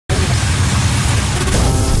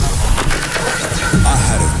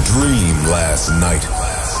dream last night.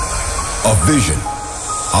 A vision.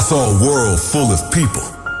 I saw a world full of people.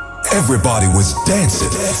 Everybody was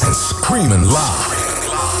dancing and screaming loud.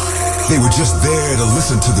 They were just there to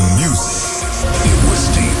listen to the music. It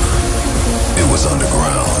was deep. It was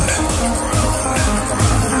underground.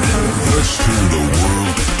 Let's turn the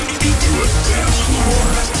world into a dance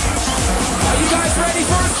floor. Are you guys ready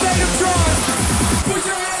for a state of trance? Put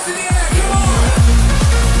your hands in the air, come on!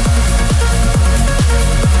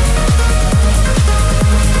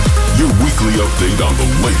 Your weekly update on the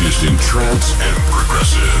latest in trance and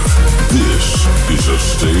progressive. This is a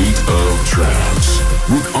State of Trance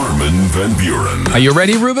with Armin van Buuren. Are you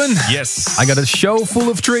ready, Ruben? Yes. I got a show full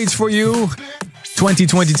of treats for you.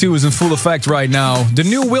 2022 is in full effect right now. The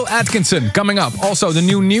new Will Atkinson coming up. Also, the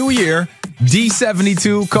new year,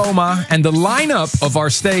 D72, KhoMha, and the lineup of our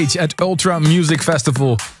stage at Ultra Music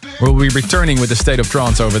Festival. We'll be returning with the State of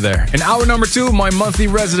Trance over there. In hour number 2, my monthly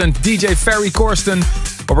resident DJ Ferry Corsten.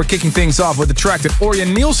 But we're kicking things off with the track that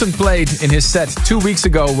Orjan Nilsen played in his set 2 weeks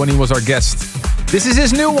ago when he was our guest. This is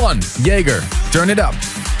his new one, Jeger. Turn it up.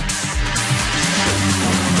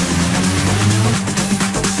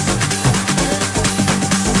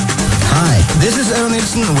 Hi, this is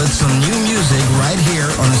Nilsen with some new music right here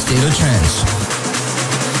on the State of Trance.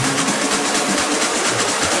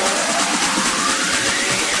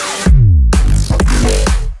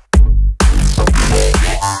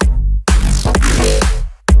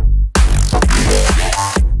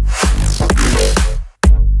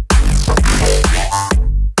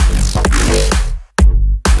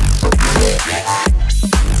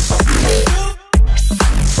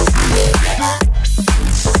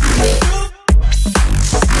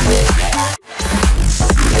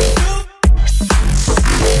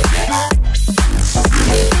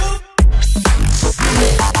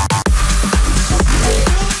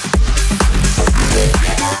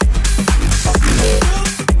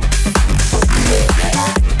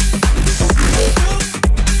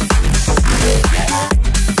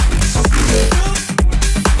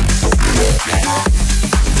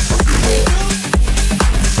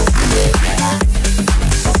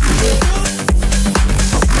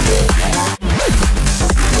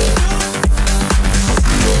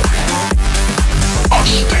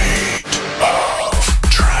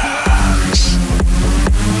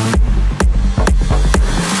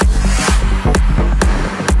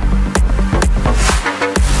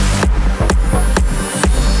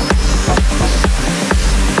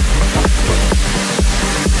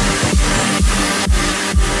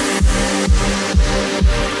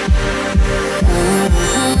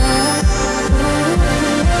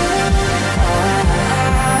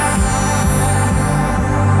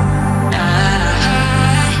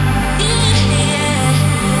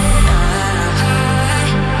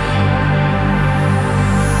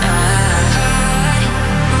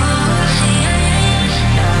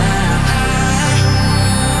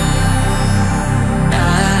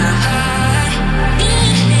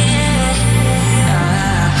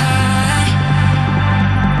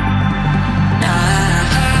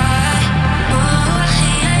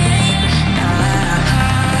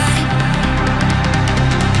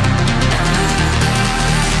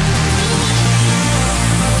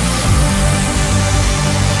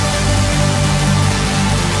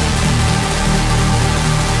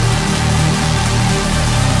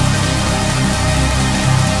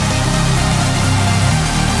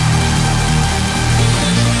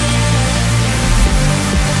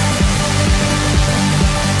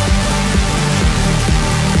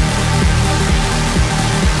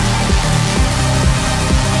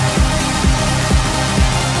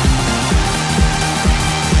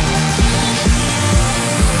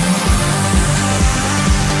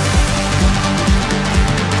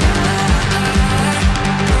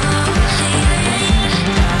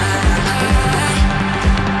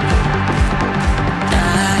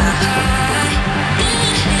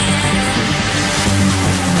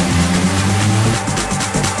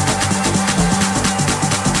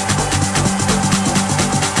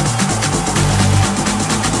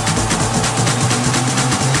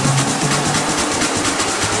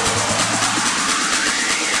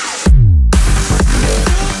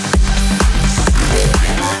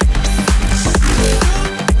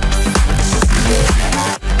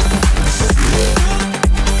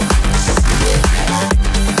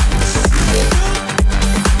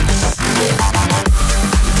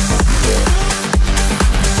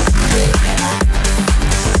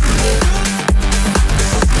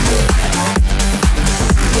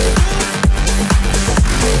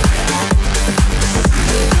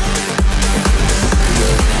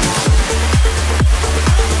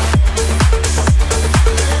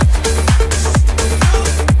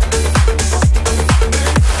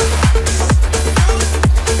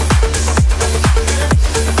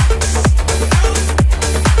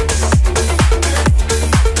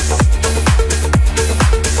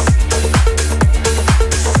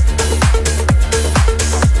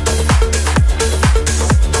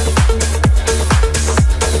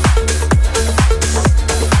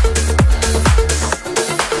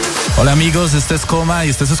 Hola amigos, este es KhoMha y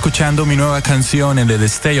estás escuchando mi nueva canción en el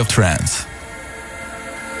State of Trance.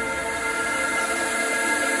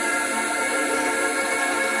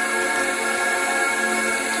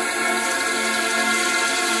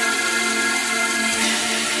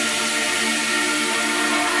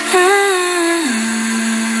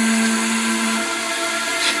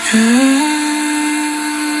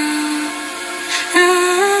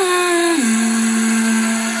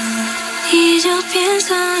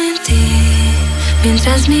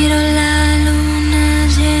 Mientras miro la luna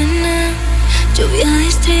llena, lluvia de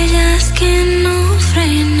estrellas que no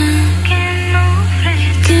frena,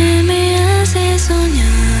 que me hace soñar.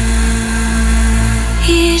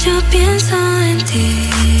 Y yo pienso en ti,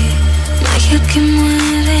 magia que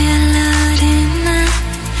mueve a la arena,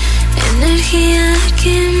 energía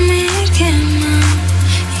que me quema,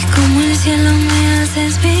 y como el cielo me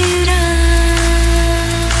haces vibrar.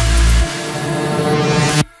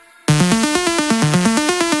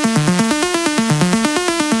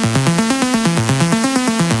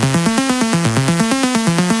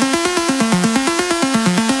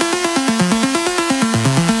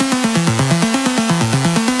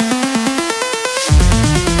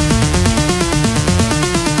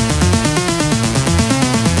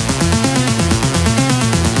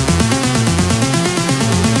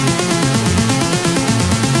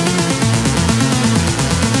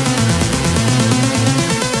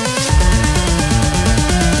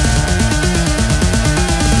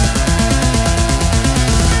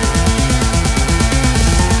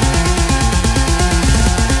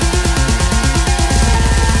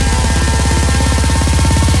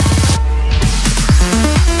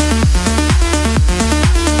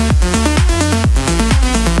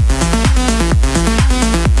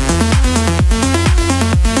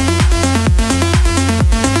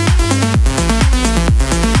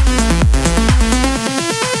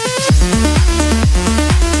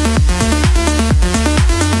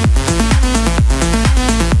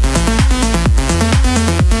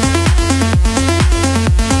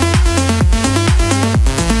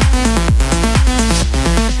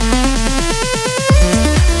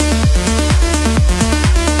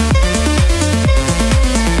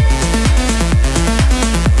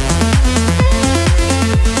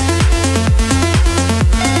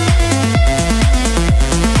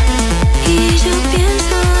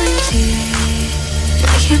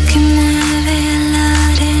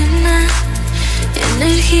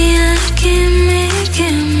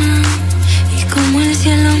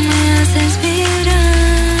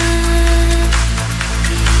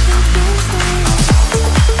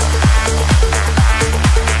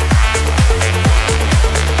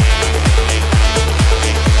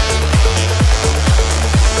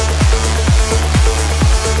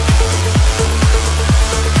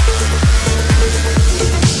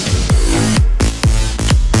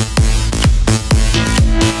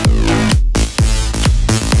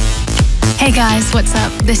 Hey guys, what's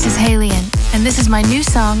up? This is HALIENE, and this is my new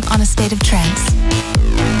song on A State of Trance.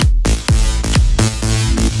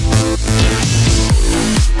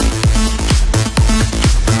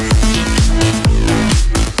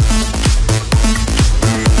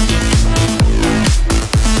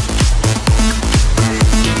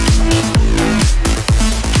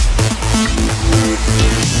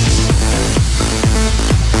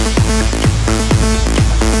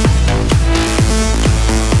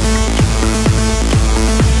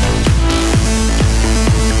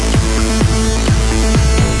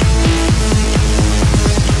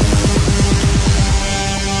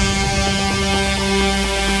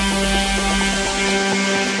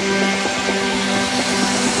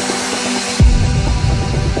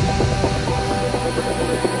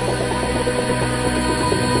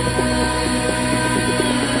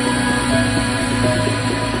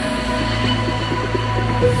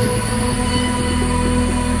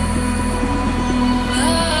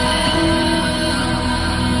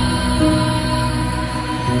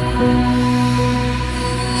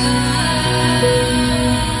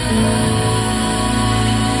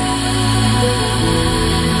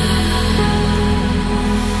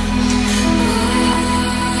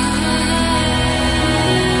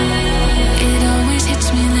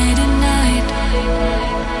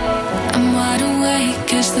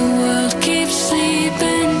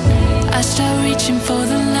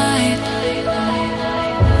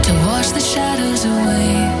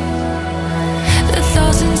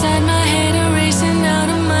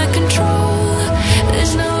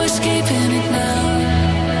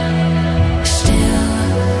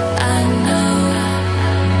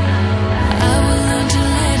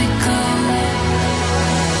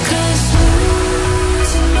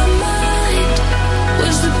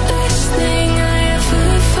 Was the best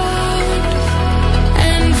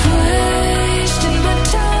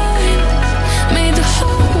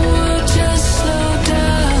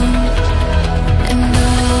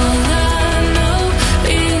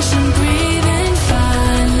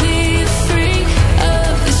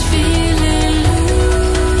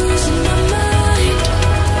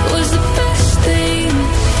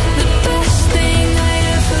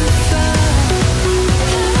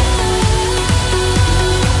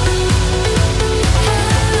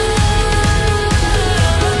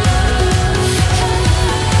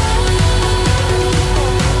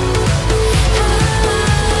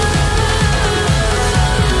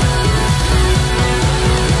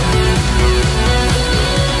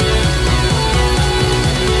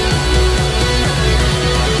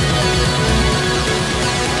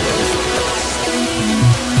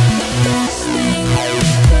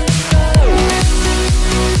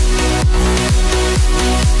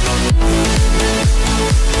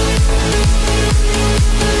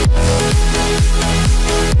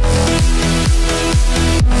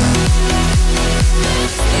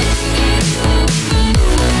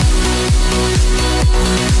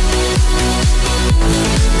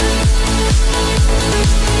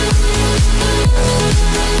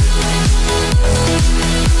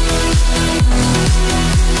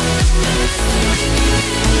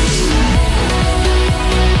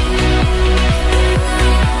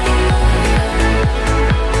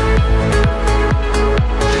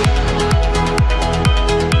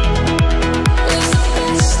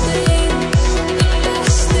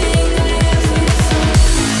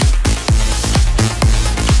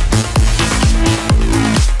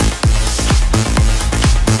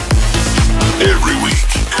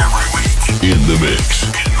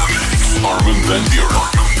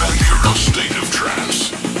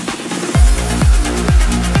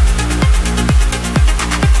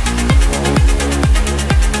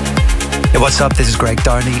What's up? This is Greg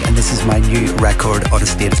Downey, and this is my new record on A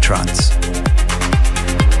State of Trance.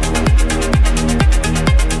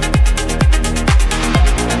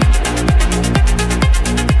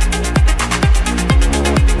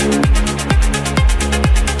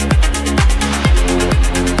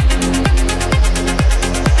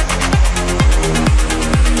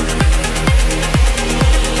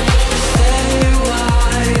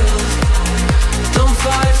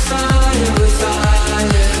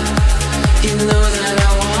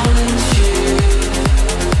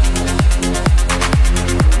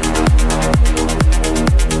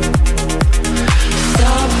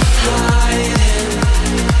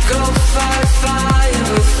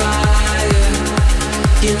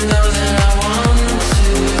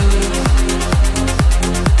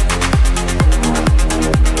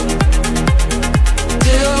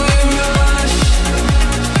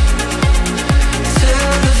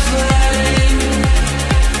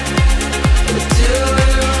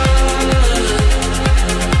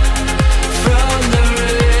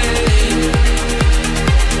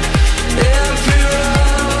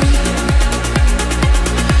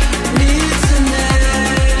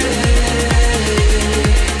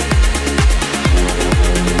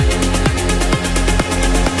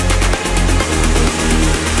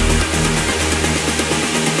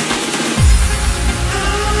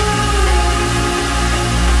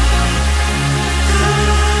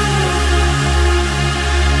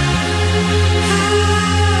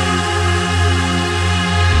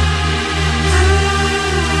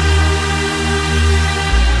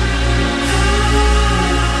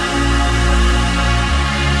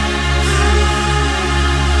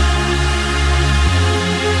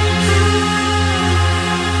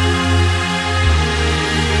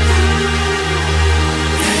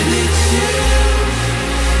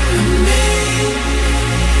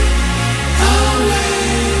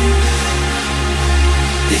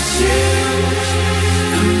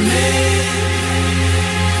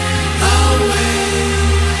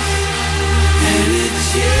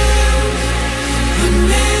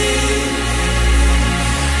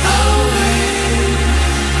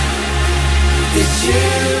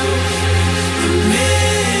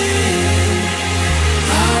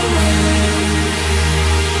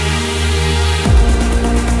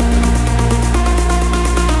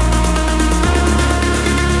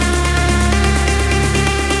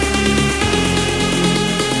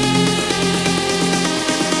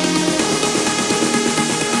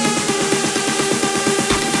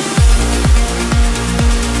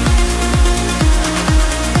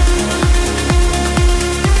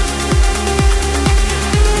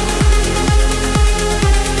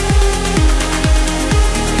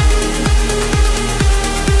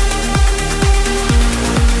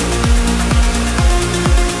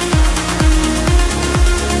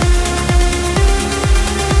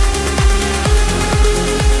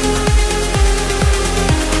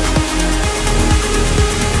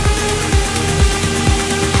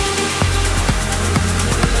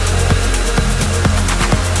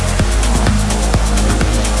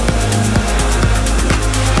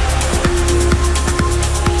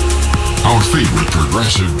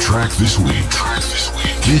 Track this week.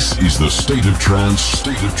 This is the State of Trance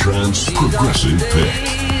Progressive Pick.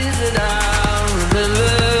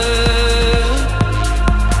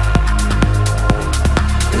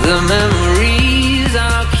 The memories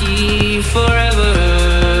I'll keep forever.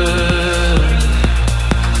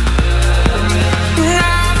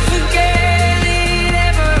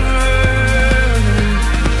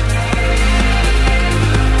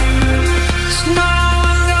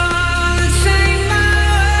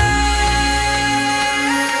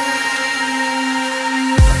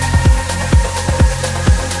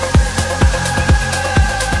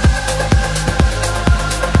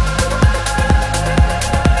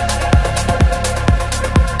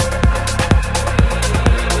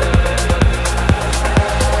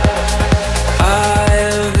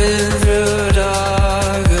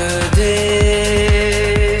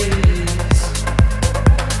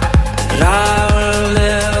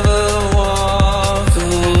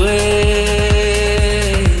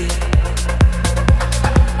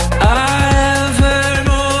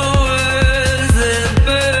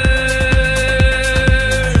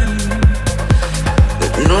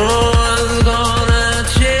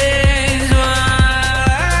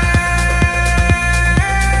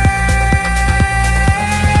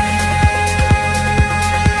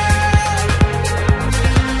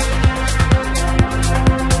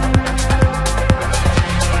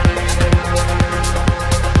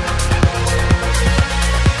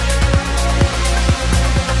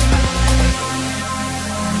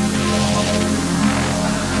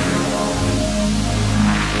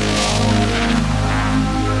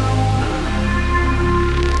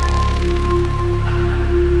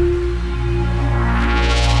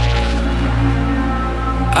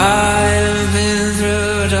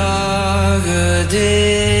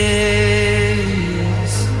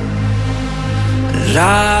 but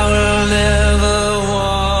I will never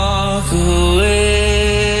walk away.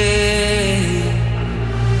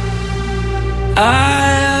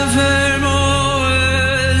 I've heard more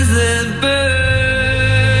words that burn,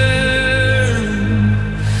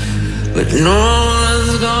 but no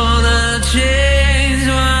one's gonna change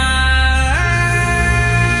my.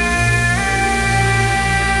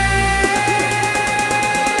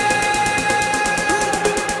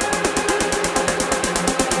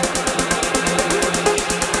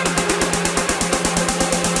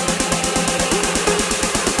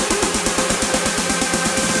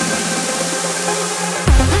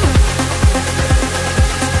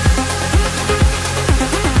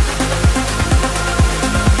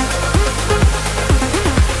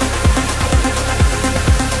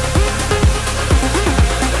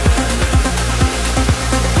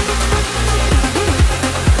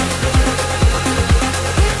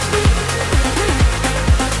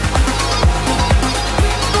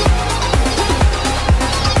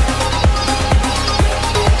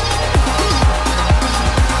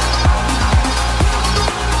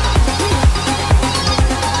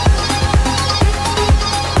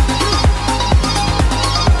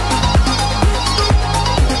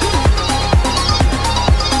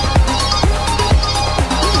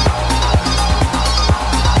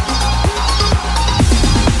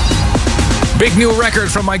 Big new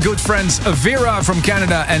record from my good friends AVIRA from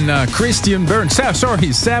Canada and Christian Burns.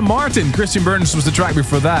 Sam Martin. Christian Burns was the track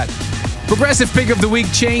before that. Progressive pick of the week,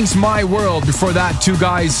 Changed My World. Before that, two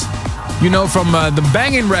guys you know from the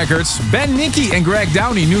Bangin' Records, Ben, Nicky and Greg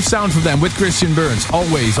Downey. New sound from them with Christian Burns.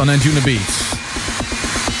 Always on Anjuna Beats.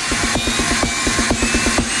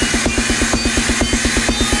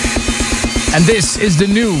 And this is the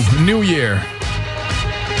new year.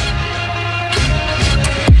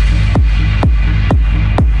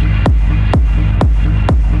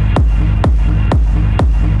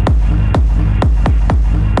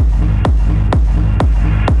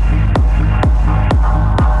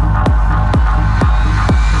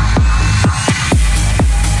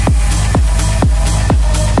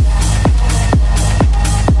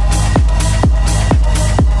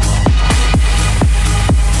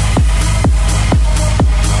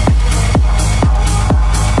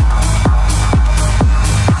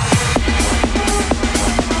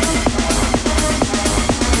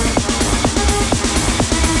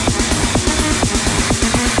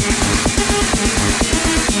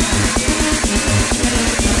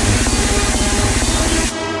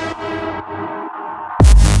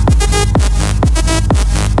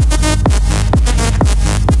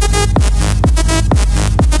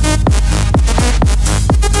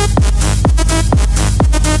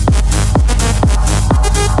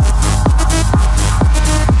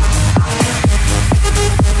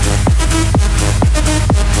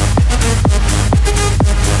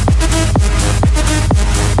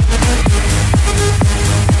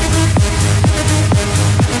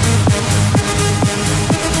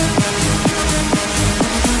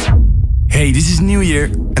 Hey, this is New Year,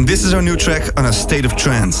 and this is our new track on A State of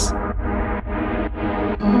Trance.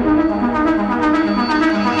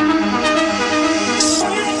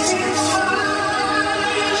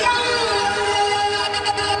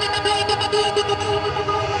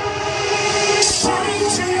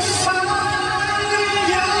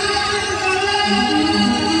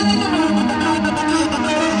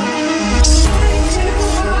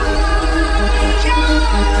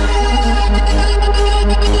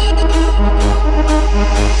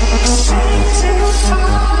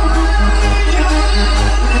 Sanctify.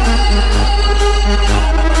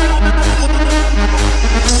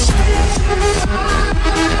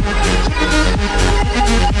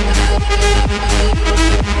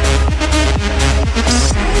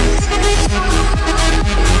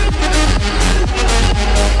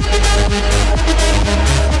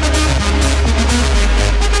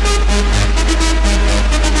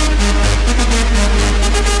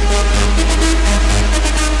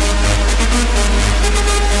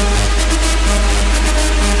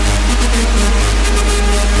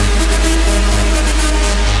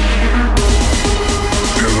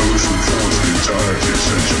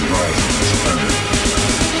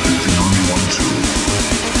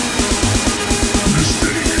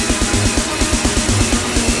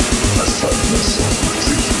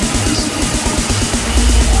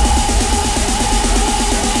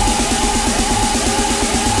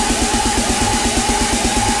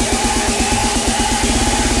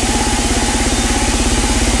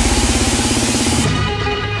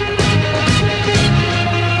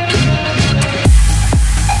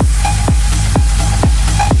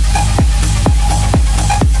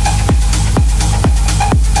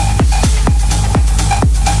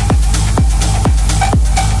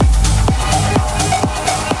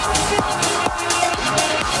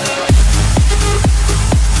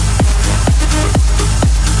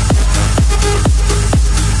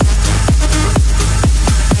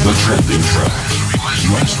 The trending track.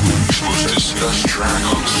 Last week's most discussed track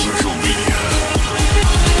on social media.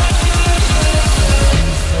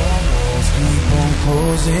 Keep on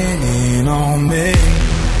closing in on me.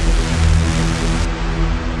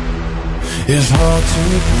 It's hard to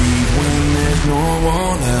breathe when there's no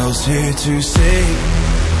one else here to see.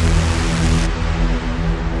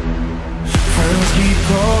 Friends keep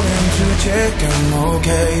calling to check I'm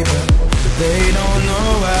okay, but they don't know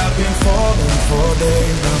I've been falling for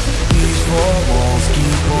days now. These four walls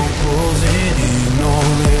keep on closing in. No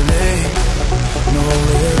release, no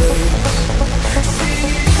release.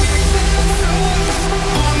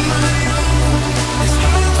 On my own, it's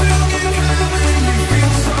hard to get high when you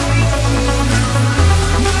feel so low.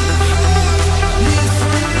 My heart needs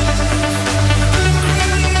some love. I'm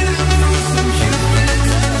crying out for some human touch. I'm crying out for some human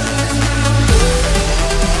touch.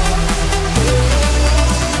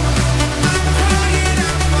 I'm crying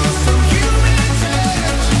out for some human touch.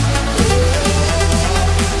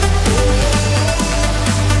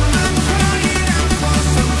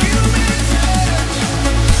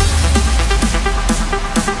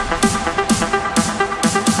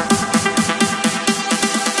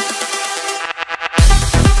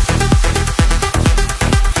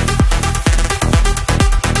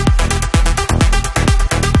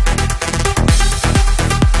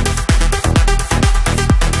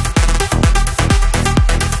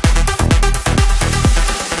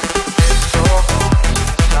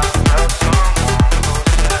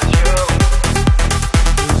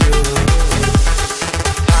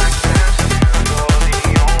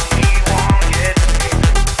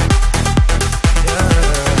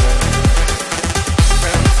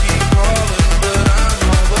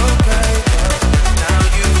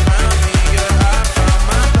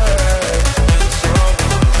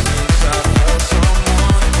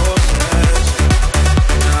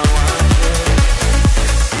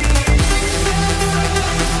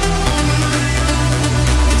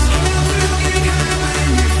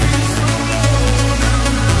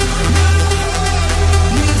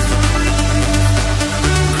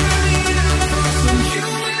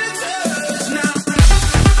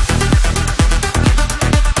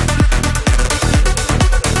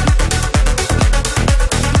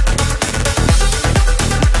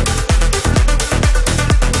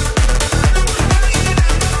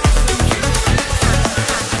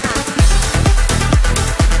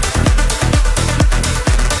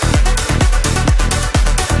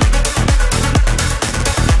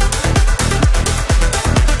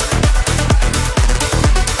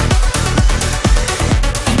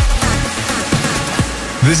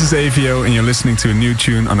 This is Avao, and you're listening to a new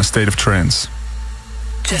tune on A State of Trance.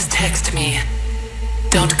 Just text me.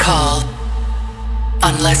 Don't call.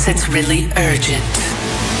 Unless it's really urgent.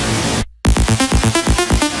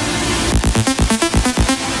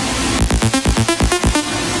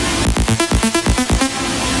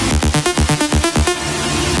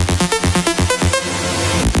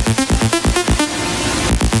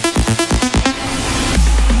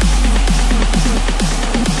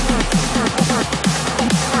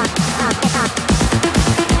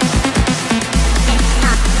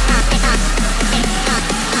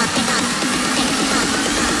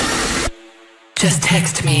 Just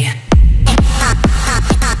text me.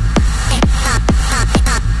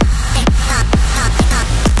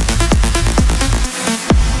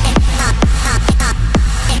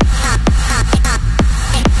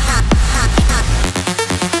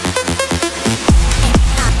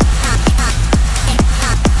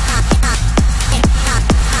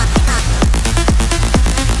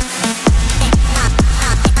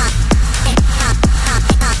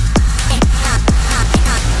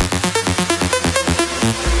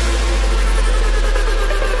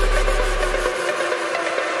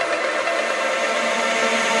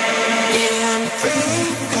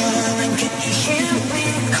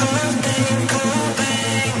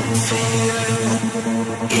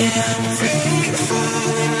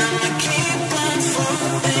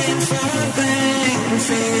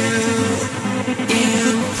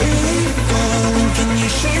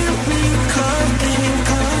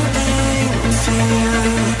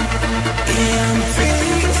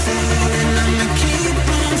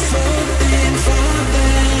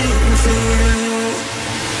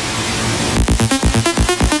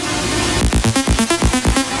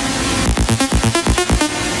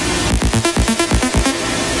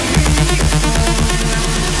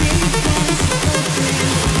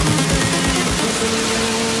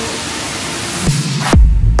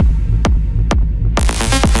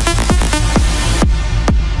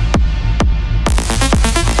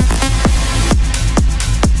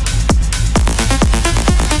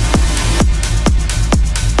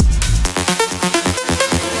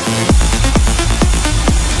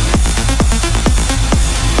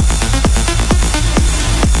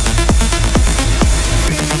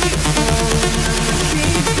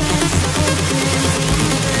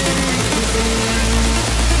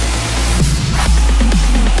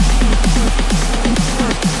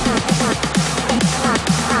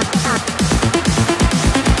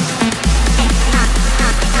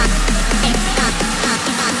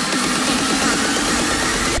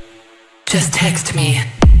 Just text me.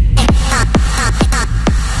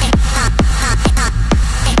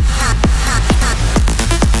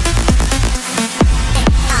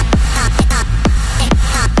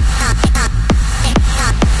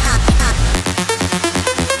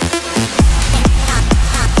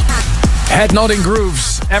 Head nodding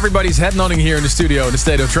grooves. Everybody's head nodding here in the studio in the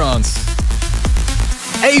state of trance.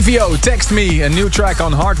 Avao, Text Me, a new track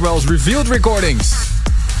on Hardwell's Revealed Recordings.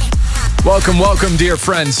 Welcome, welcome, dear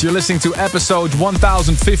friends. You're listening to episode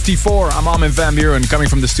 1054. I'm Armin van Buuren, coming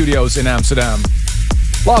from the studios in Amsterdam.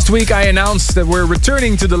 Last week I announced that we're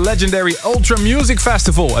returning to the legendary Ultra Music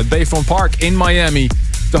Festival at Bayfront Park in Miami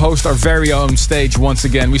to host our very own stage once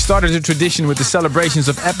again. We started a tradition with the celebrations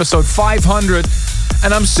of episode 500,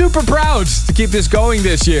 and I'm super proud to keep this going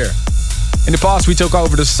this year. In the past we took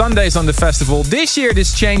over the Sundays on the festival. This year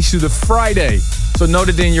this changed to the Friday. So note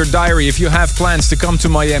it in your diary if you have plans to come to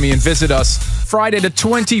Miami and visit us. Friday the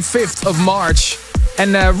 25th of March.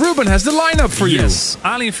 And Ruben has the lineup for you. Yes,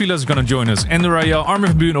 Alien Villa is going to join us. NWYR,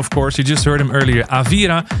 Armin van Buuren, of course. You just heard him earlier.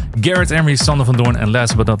 Avira, Garrett Emery, Sander van Doorn, and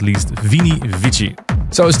last but not least, Vini Vici.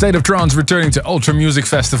 So State of Trance returning to Ultra Music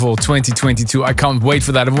Festival 2022. I can't wait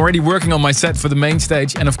for that. I'm already working on my set for the main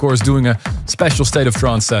stage. And of course doing a special State of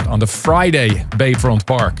Trance set on the Friday, Bayfront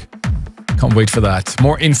Park. Can't wait for that.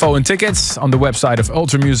 More info and tickets on the website of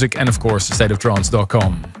Ultra Music and of course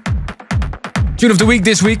stateoftrance.com. Tune of the week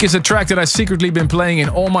this week is a track that I've secretly been playing in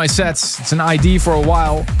all my sets. It's an ID for a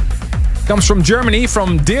while. Comes from Germany,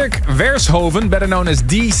 from Dirk Vershoven, better known as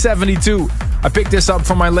D72. I picked this up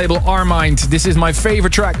from my label Armind. This is my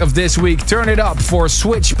favorite track of this week. Turn it up for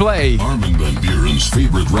Switch Play. Armin van Buuren's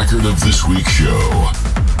favorite record of this week's show.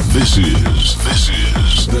 This is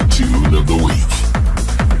the tune of the week.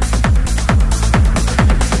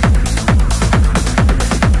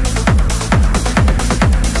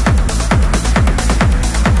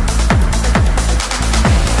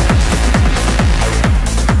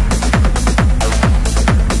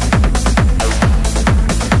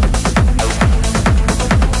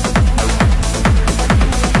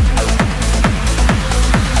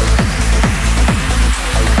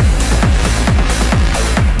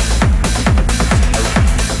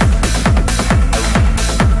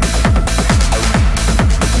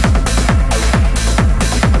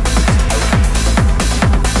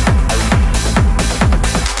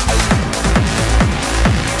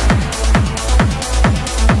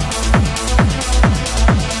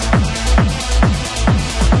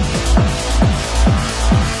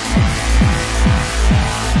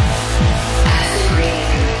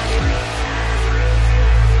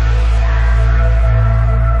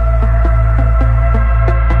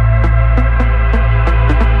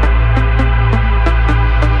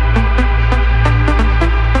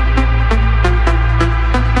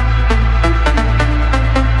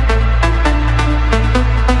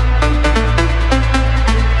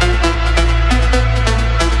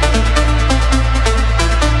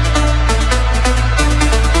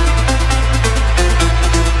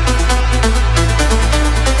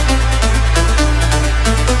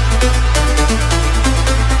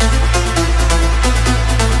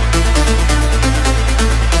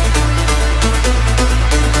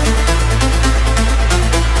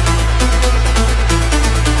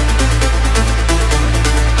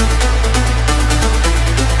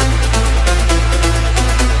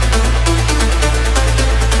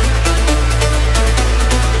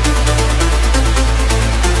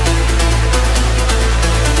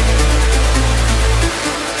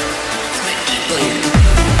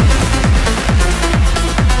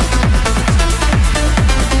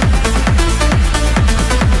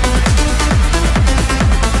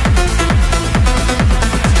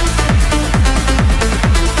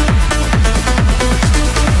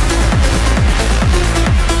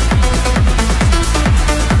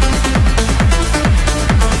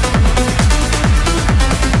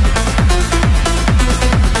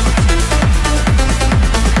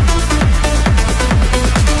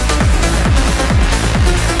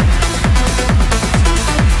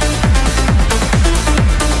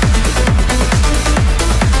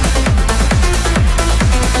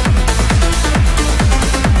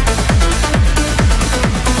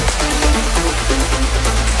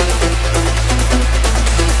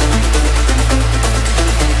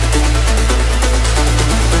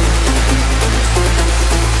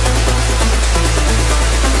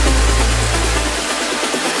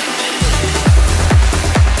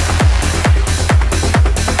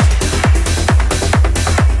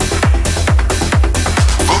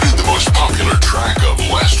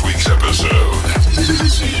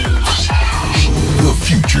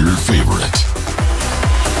 future favorite.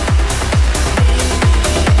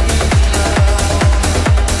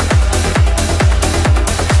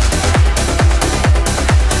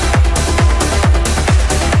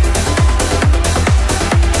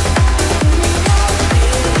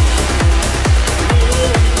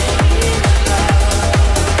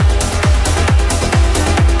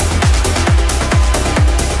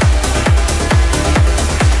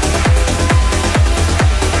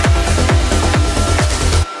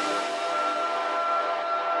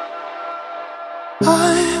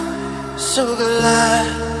 so glad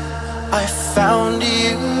I found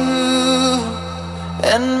you,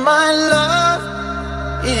 and my love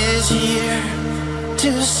is here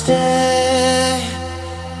to stay.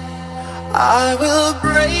 I will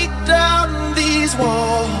break down these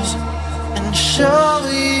walls and show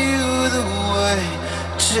you the way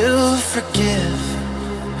to forgive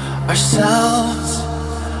ourselves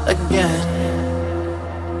again.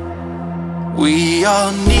 We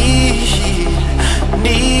all need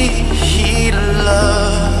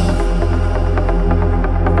love.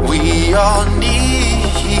 We all need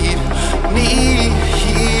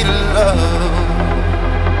love.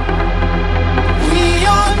 We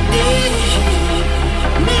all need love. We all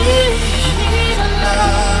need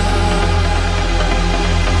love.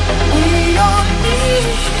 We all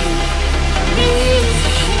need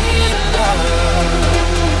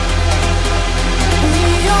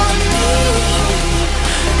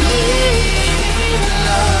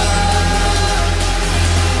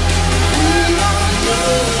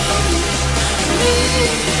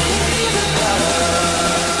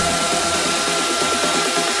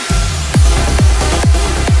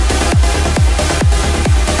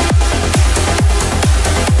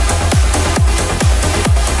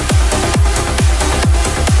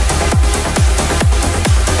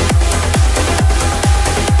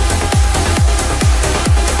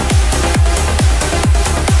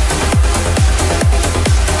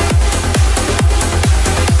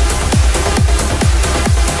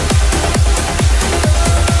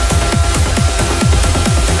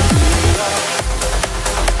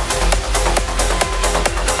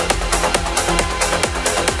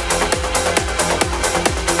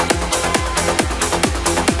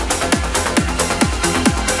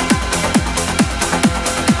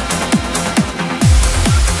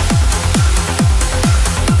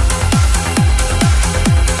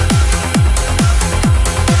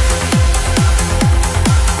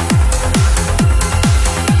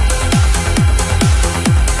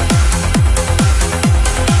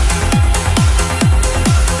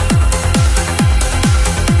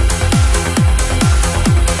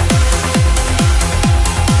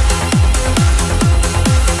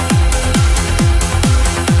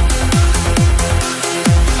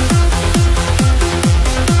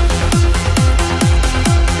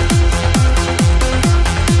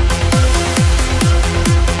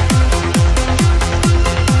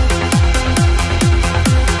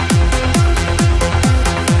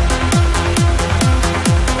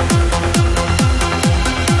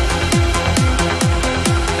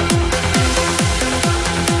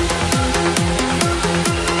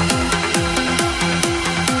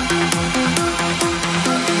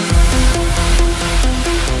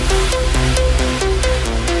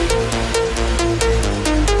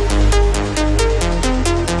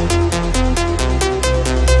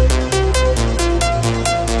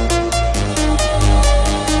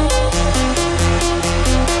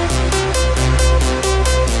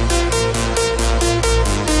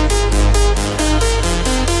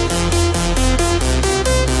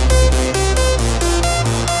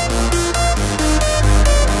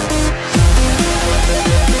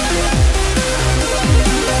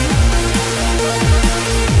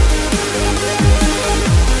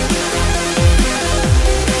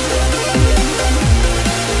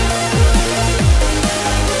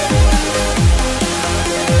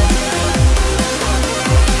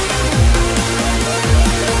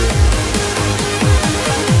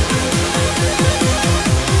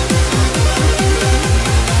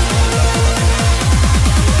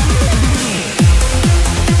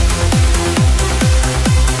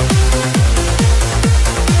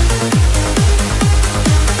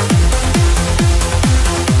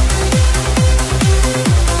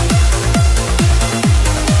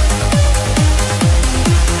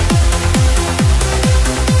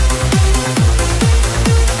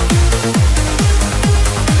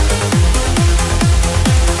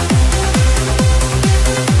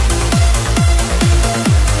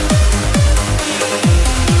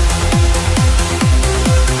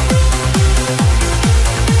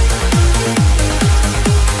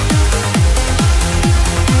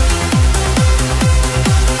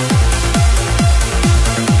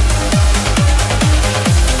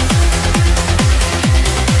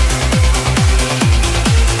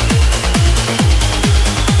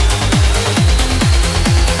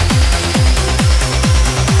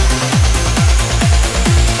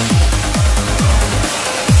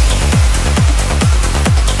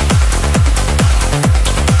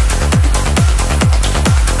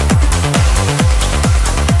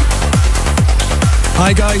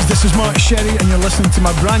Hi guys, this is Mark Sherry and you're listening to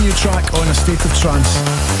my brand new track on A State of Trance.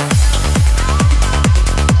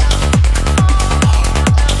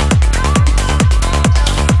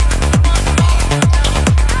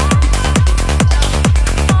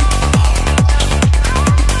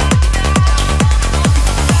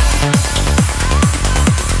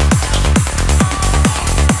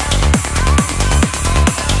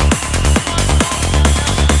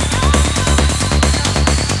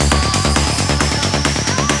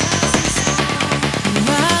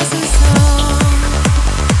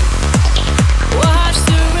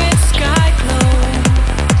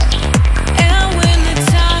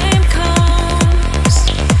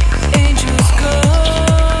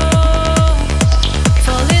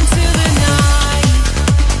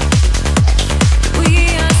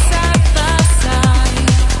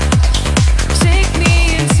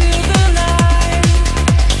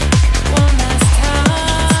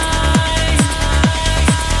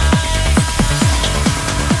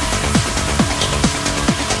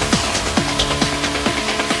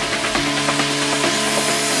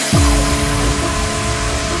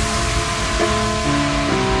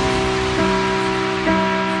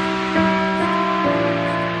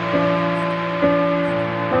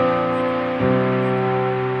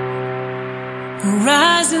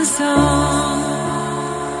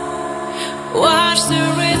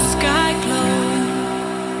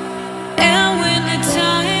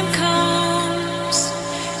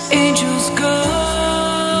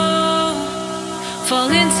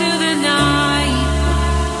 fall into the night.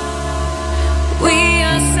 We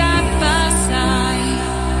are side by side.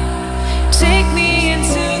 Take me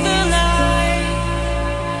into the light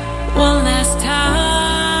one last time.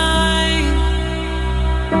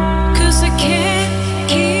 'Cause I can't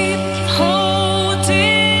keep holding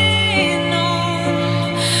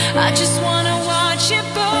on. I just wanna watch it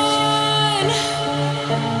burn.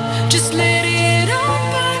 Just let it all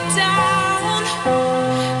burn down.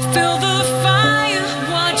 Feel the fire,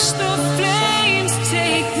 watch the flames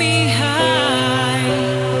take me high.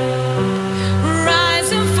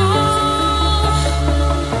 Rise and fall,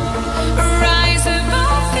 rise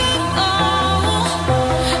above it all.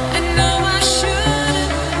 I know I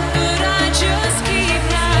shouldn't, but I just keep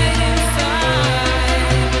lighting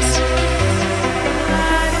fires.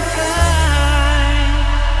 Lighting fires.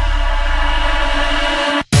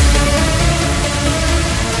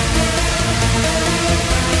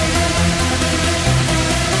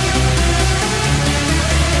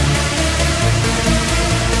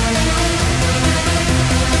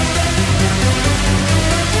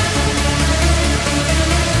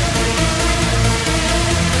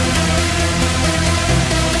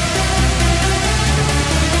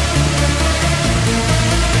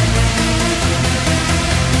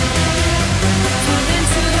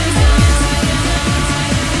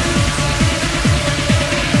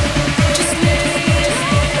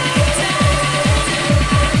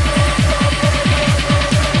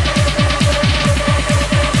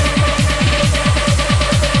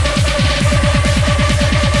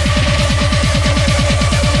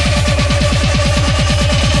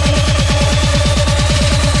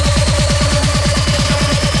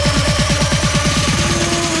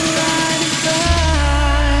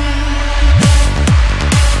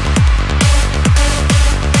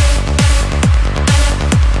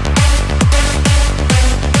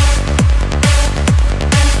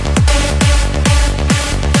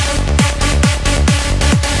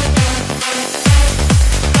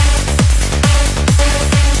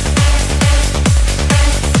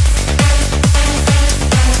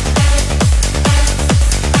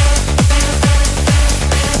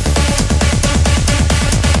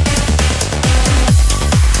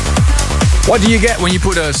 What do you get when you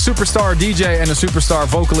put a superstar DJ and a superstar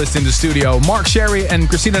vocalist in the studio? Mark Sherry and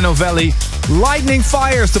Christina Novelli, Lightning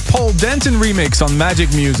Fires, the Paul Denton remix on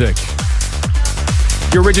Magic Music.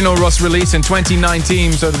 The original was released in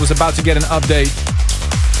 2019, so it was about to get an update.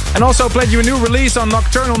 And also played you a new release on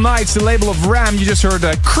Nocturnal Nights, the label of Ram. You just heard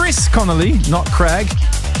Chris Connolly, not Craig.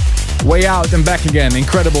 Way Out and Back Again,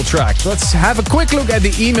 incredible track. Let's have a quick look at the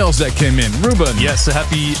emails that came in. Ruben. Yes, a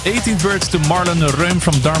happy 18th birthday to Marlon Reum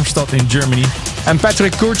from Darmstadt in Germany. And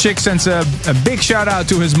Patrick Kurczyk sends a big shout out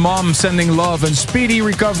to his mom, sending love and speedy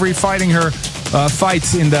recovery, fighting her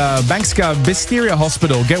fight in the Bankska Bysteria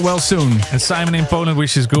Hospital. Get well soon. And Simon in Poland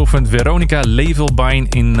wishes his girlfriend Veronika Levelbein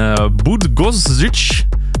in Budgoszcz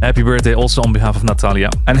happy birthday also on behalf of Natalia.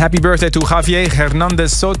 And happy birthday to Javier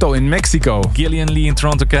Hernandez Soto in Mexico. Gillian Lee in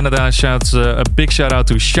Toronto, Canada shouts a big shout out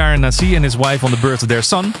to Sharon Nasi and his wife on the birth of their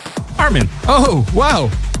son, Armin. Oh, wow.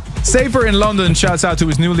 Safer in London shouts out to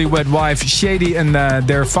his newlywed wife, Shady, and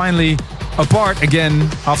they're finally apart again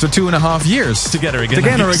after 2.5 years. Together again.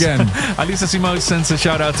 Alisa Simone sends a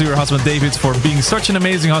shout out to her husband David for being such an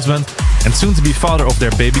amazing husband and soon to be father of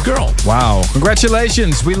their baby girl. Wow.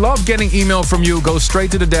 Congratulations. We love getting email from you. Go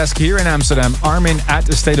straight to the desk here in Amsterdam,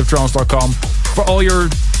 armin@astateoftrance.com, for all your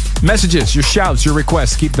messages, your shouts, your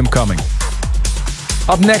requests. Keep them coming.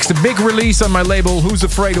 Up next, a big release on my label, Who's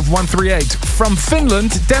Afraid of 138. From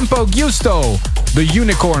Finland, Tempo Giusto, the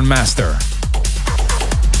Unicorn Master.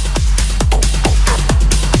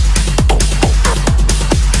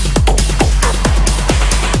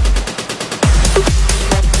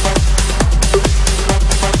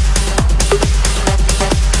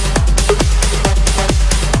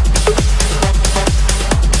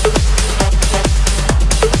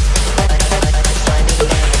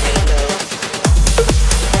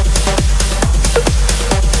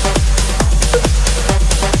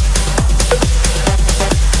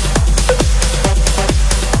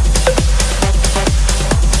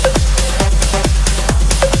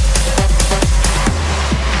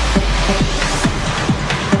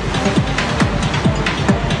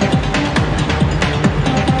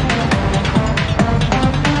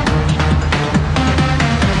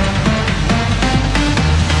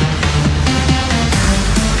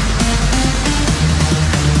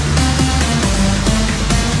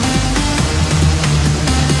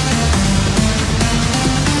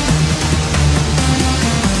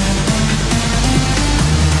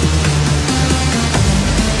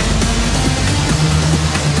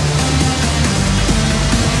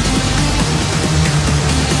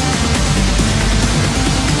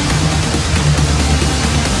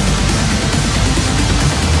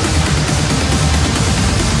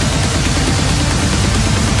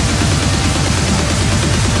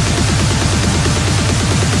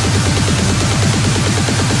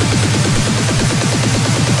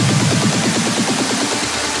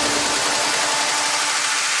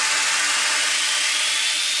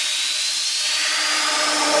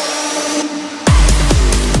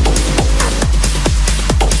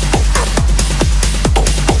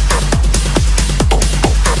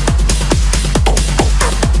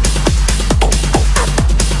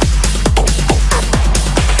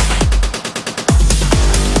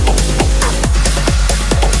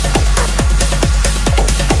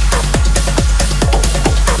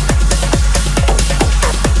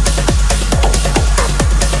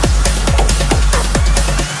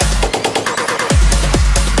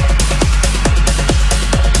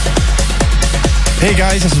 Hey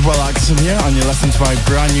guys, this is Will Atkinson here, and you're listening to my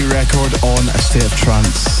brand new record on A State of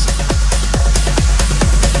Trance.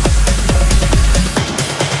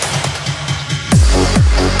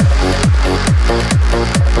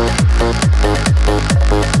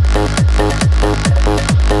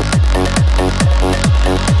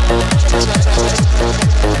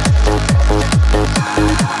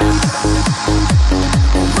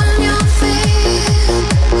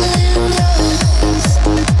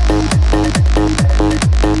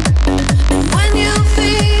 When you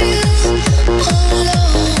feel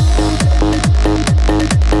alone,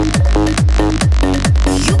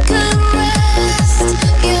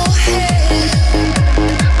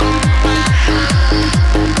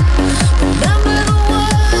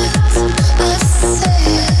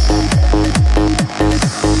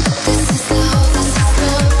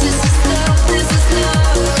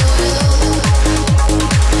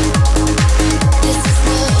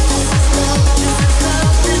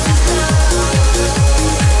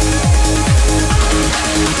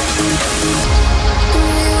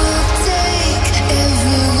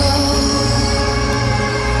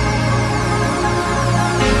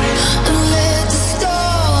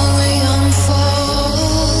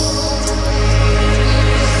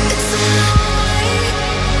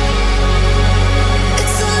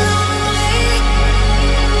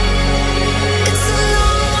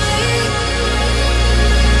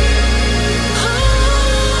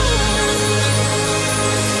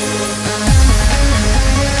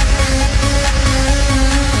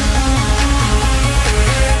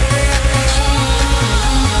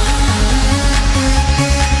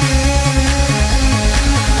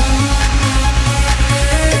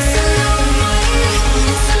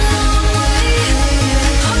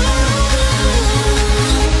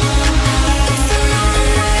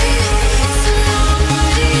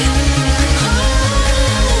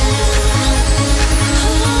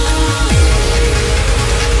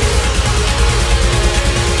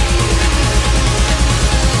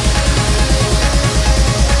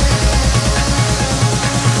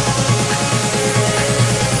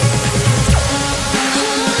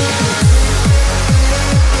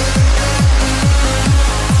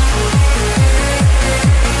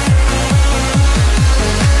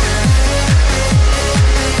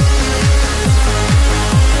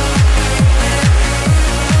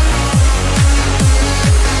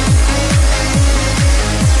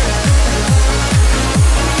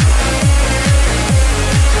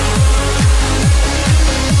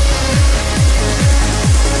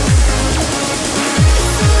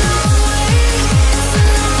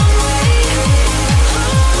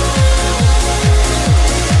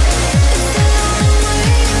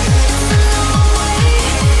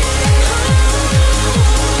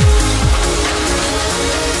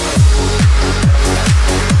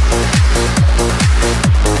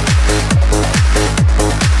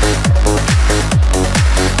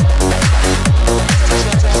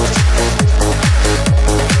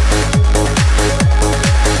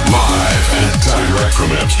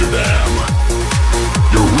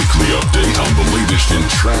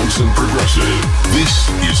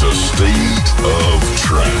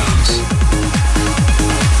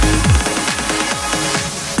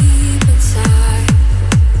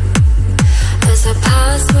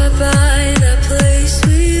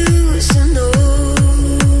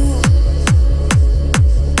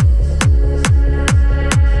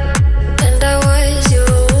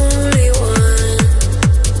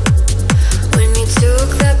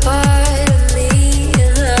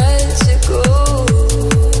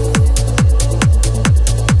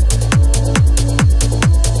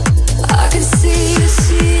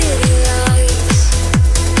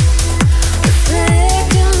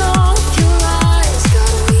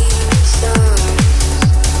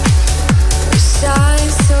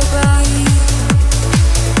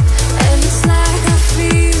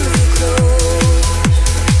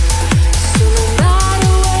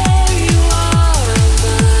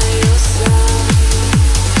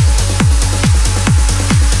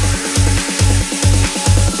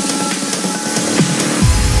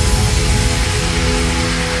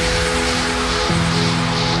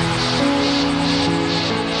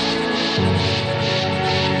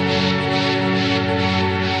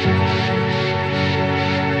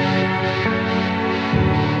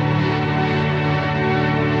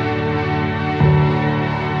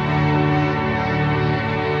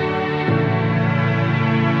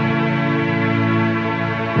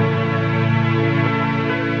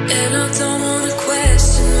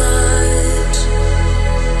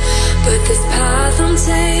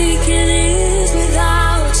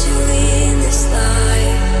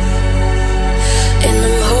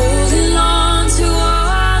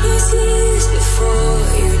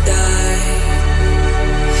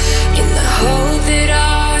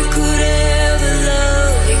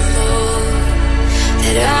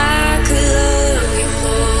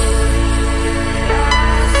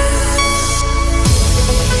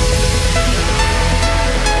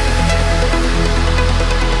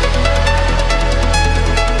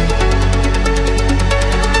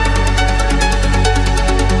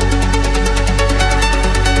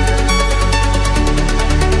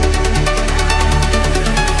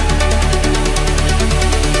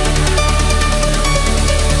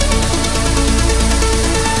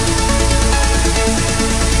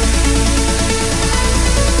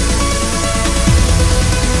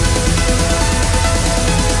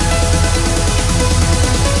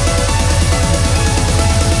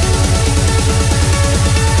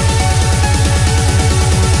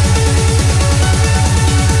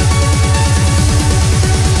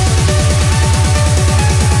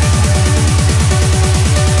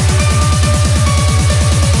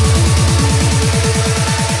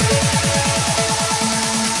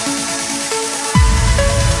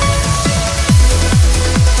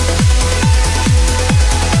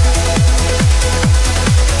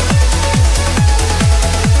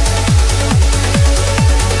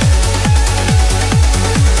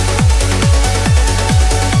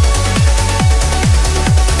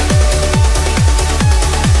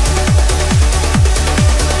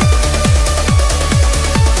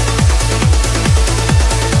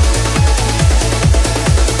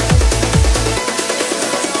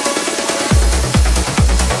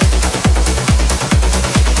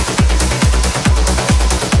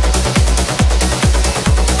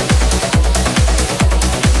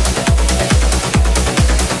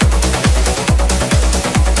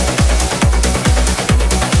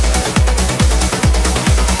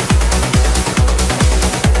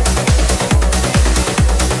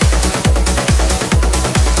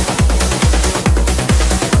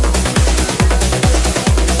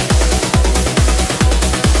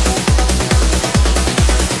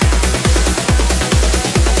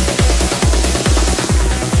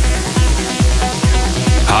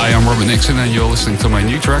 I'm Nickson and you're listening to my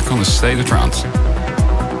new track on A State of Trance.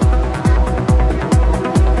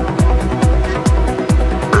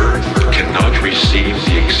 Earth cannot receive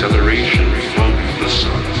the acceleration from the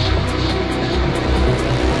sun.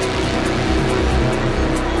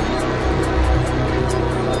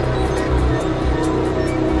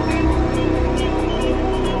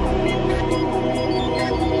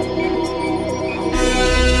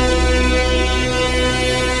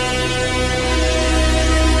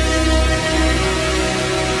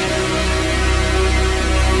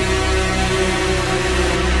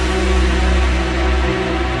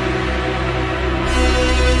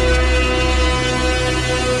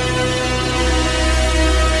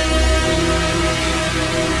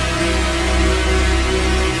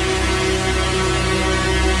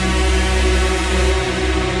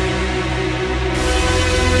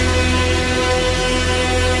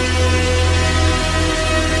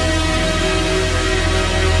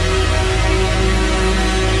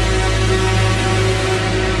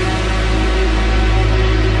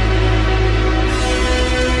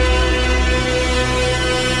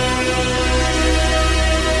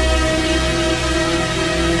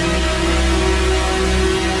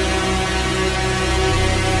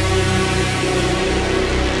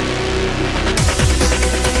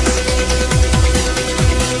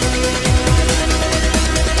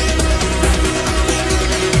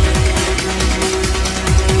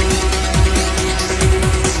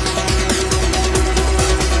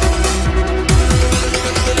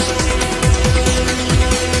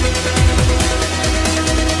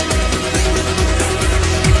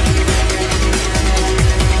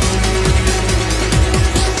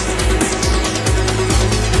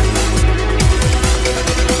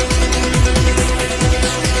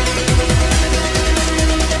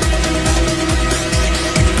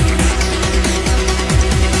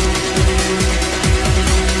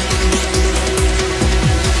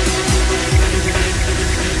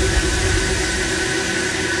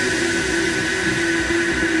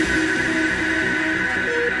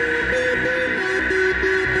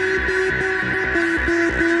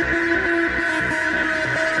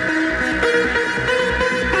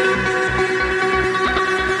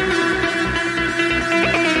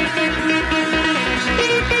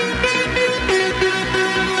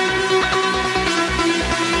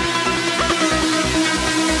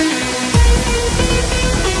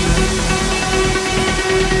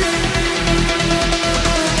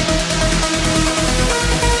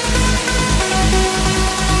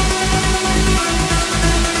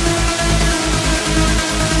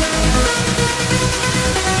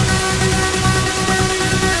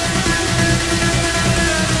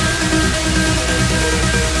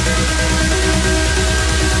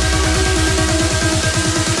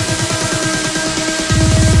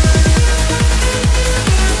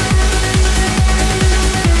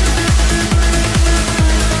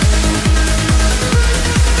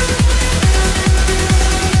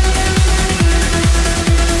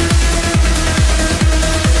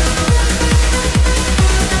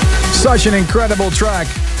 Such an incredible track.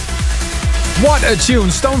 What a tune.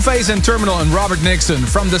 Stoneface and Terminal and Robert Nickson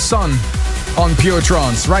from The Sun on Pure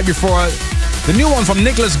Trance. Right before the new one from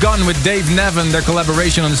Nicholas Gunn with Dave Neven, their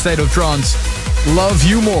collaboration on The State of Trance, Love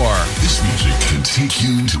You More. This music can take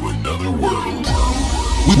you to another world.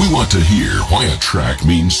 We want to hear why a track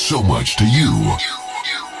means so much to you.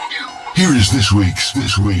 Here is this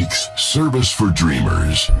week's Service for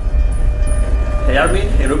Dreamers. Hey Armin,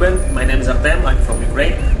 hey Ruben, my name is Artem, I'm from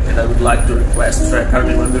Ukraine, and I would like to request track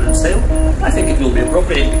Armin van Buuren Sail. I think it will be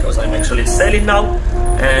appropriate because I'm actually sailing now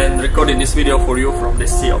and recording this video for you from the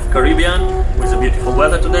Sea of Caribbean with the beautiful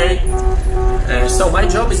weather today. So my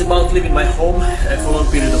job is about leaving my home for a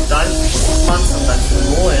long period of time, months, sometimes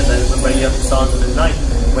even more, and I remember year 2009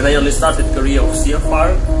 when I only started career of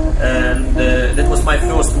CFR, and that was my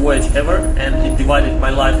first voyage ever, and it divided my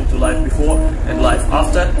life into life before and life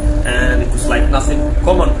after, and it was like nothing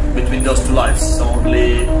common between those two lives, so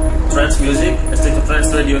only trance music, a State of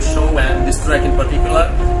Trance radio show, and this track in particular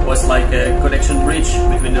was like a connection bridge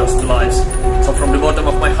between those two lives. So from the bottom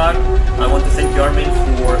of my heart, I want to thank you, Armin,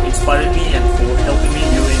 for inspiring me and for helping me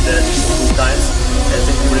during the difficult times.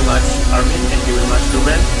 Thank you very much, Armin. Thank you very much,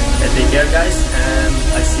 Ruben. Take care, guys, and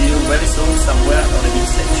I see you very soon somewhere on a big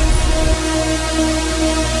stage.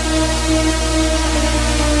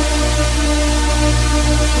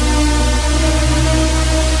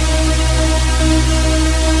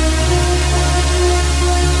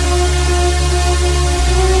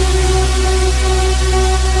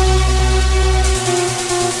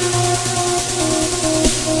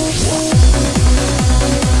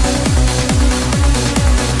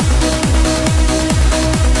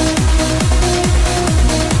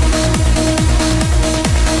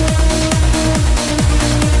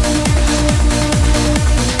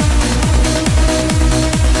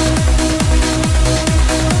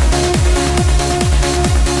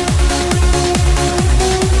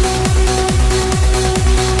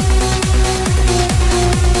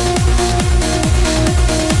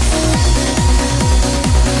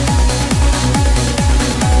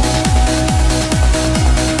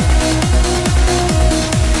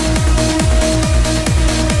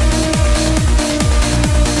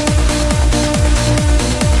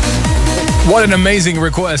 What an amazing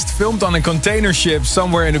request. Filmed on a container ship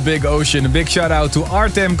somewhere in the big ocean. A big shout out to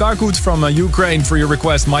Artem Karkut from Ukraine for your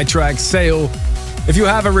request. My track, Sail. If you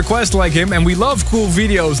have a request like him, and we love cool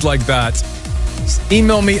videos like that,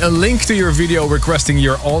 email me a link to your video requesting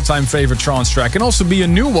your all-time favorite trance track. Can also be a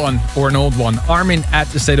new one or an old one.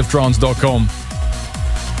 Armin@thestateoftrance.com.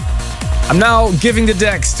 I'm now giving the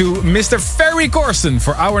decks to Mr. Ferry Corsten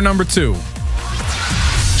for hour number 2.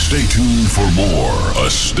 Stay tuned for more A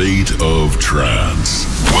State of Trance.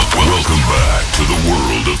 Welcome back to the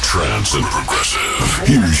world of trance and progressive.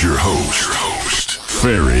 Here's your host,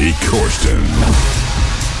 Ferry Corsten.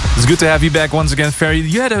 It's good to have you back once again, Ferry.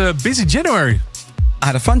 You had a busy January. I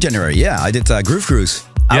had a fun January, yeah. I did a Groove Cruise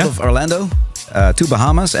out of Orlando to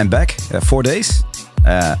Bahamas and back, 4 days.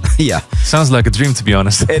 Yeah, sounds like a dream, to be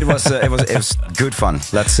honest. It was good fun.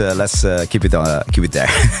 Let's keep it there.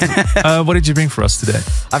 What did you bring for us today?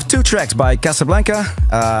 I have 2 tracks by Casablanca,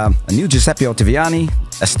 a new Giuseppe Ottaviani,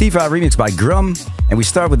 a Stiva remix by Grum, and we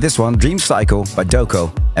start with this one, Dream Cycle by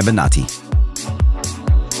Dokho and Banaati.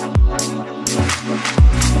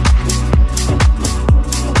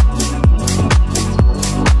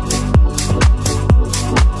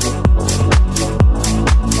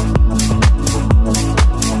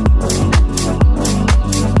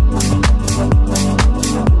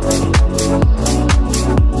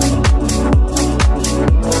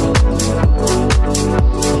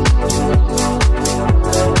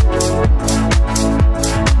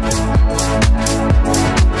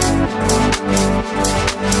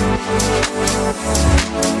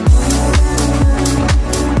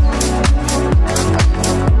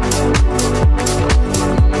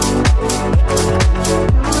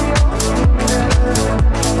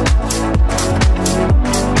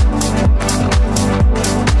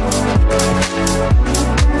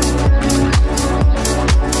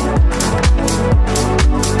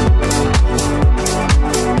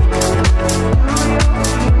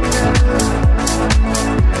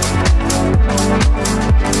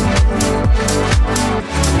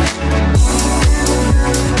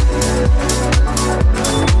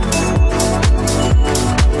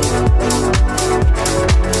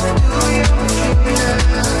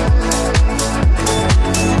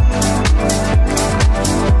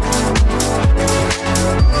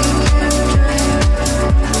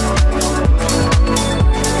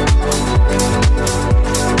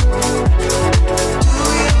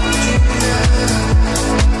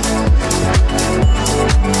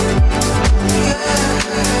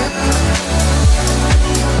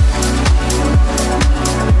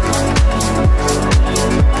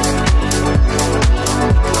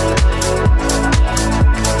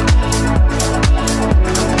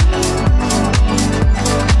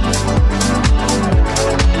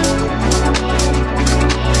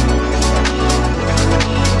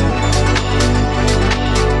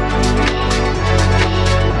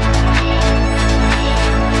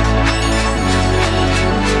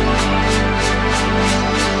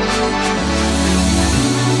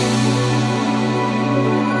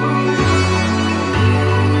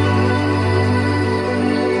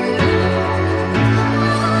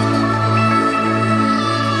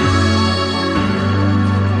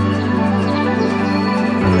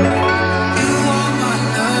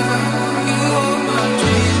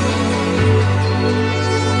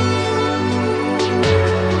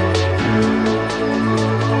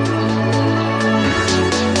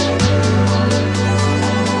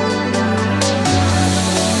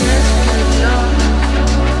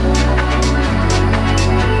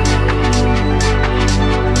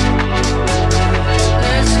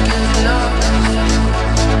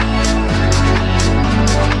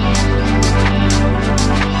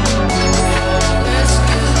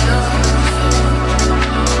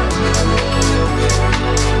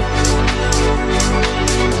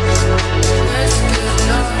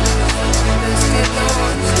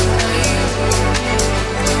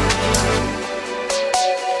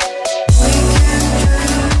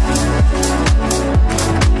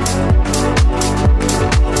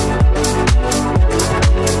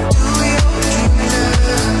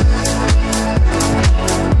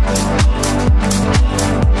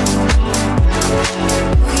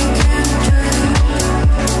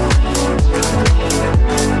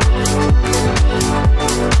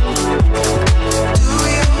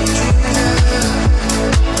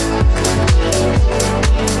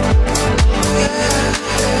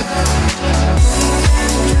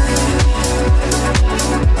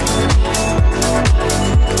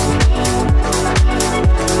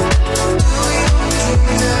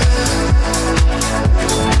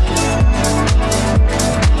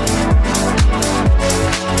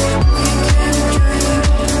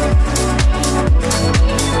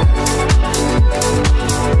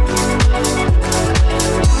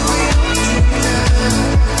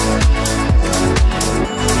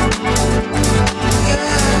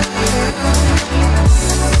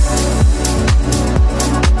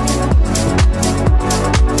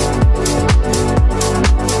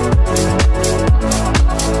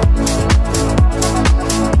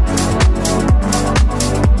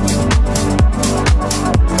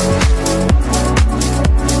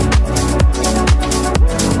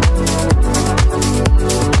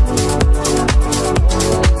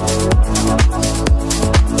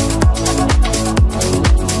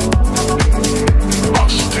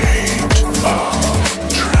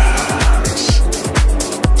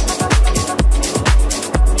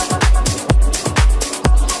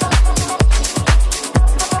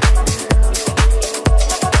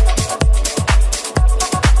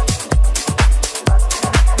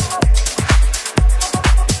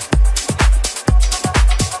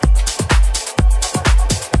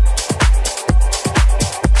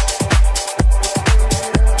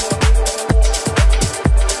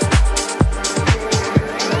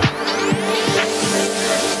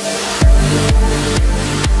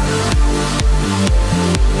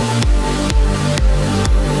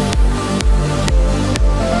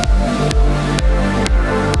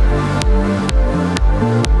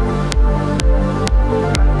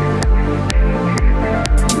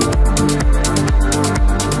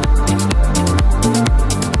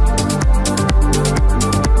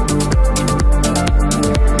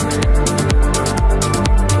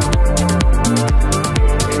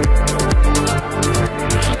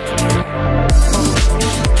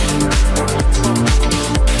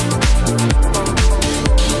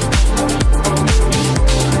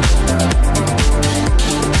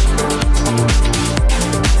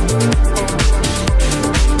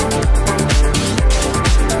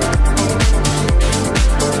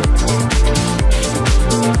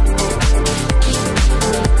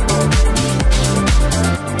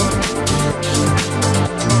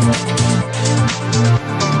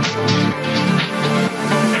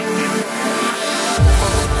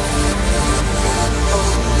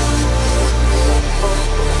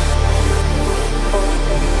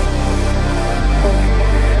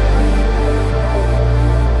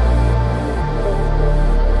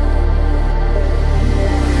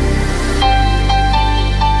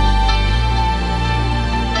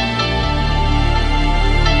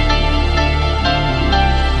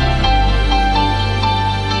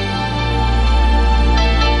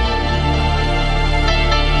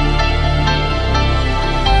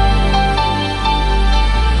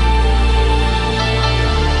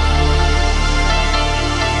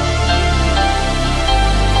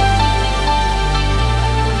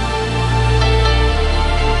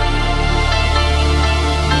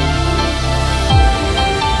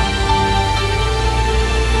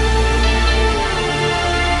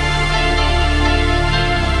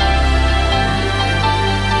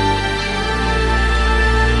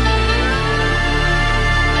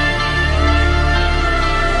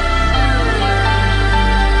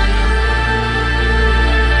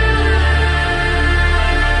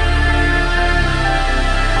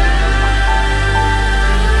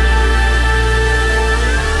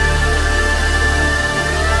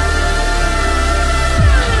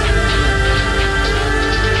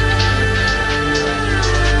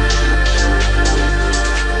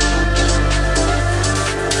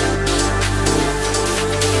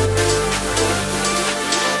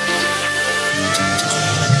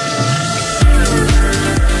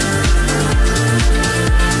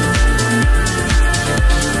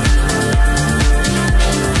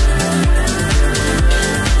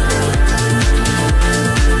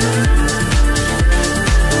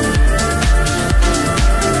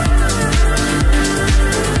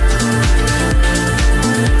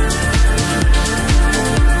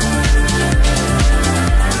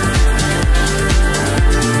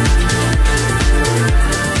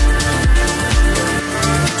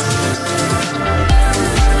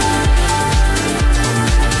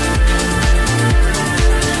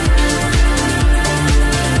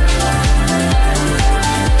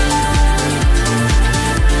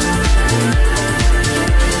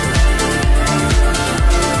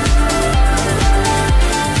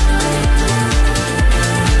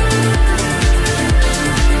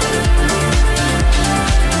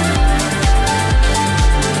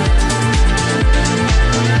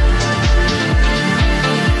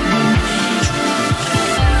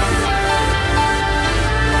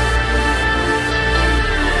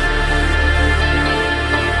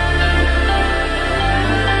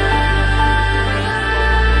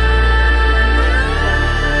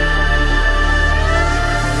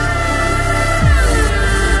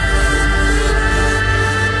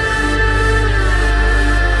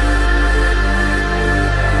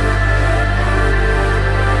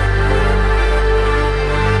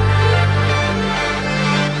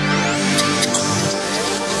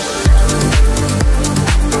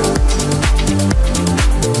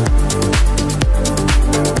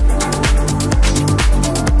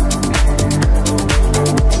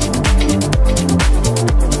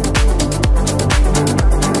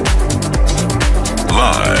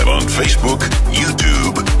 Facebook,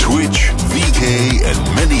 YouTube, Twitch, VK,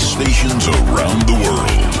 and many stations around the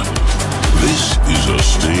world. This is a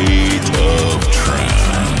state of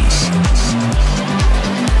trance.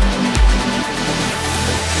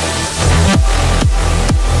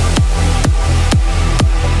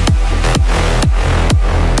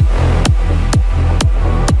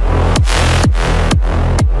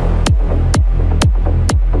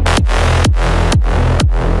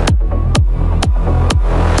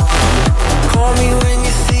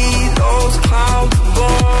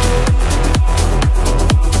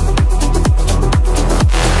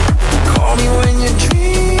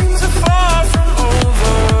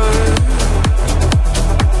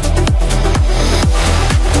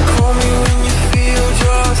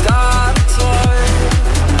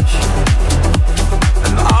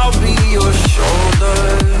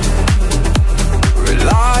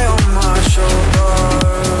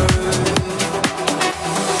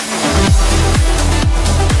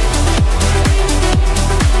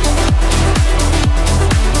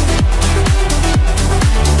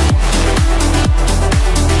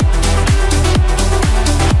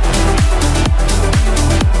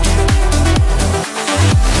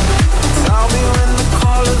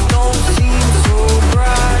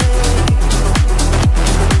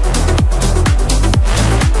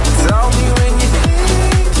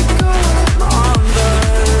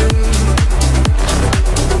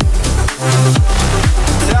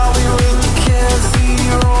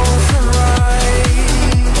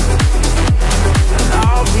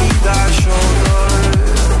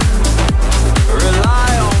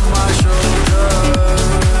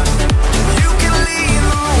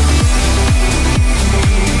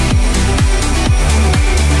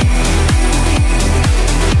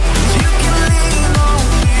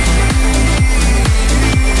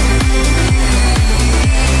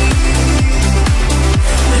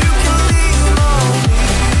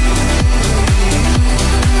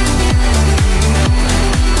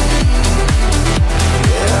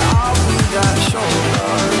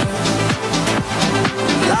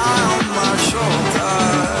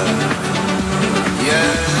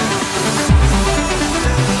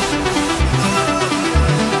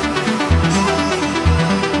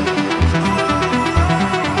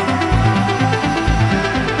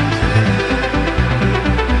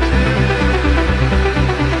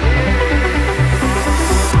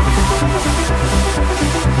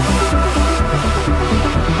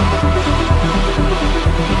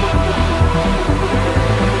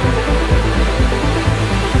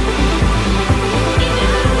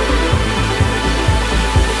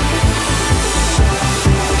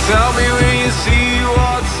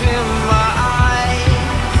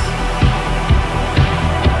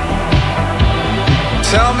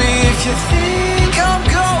 Tell me if you think I'm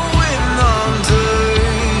going under.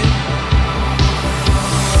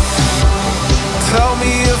 Tell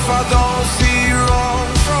me if I don't see wrong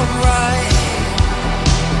from right.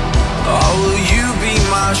 Or will you be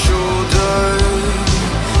my shoulder?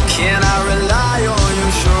 Can I rely on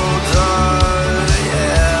your shoulder?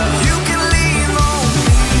 Yeah. You can lean on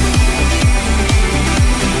me.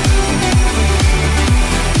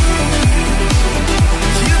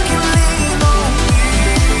 You can lean on me.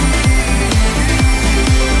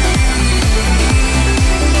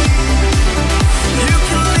 You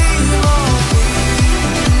can lean on me.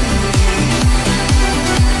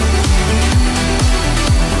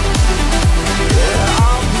 Yeah,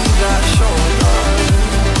 I'll be that shoulder.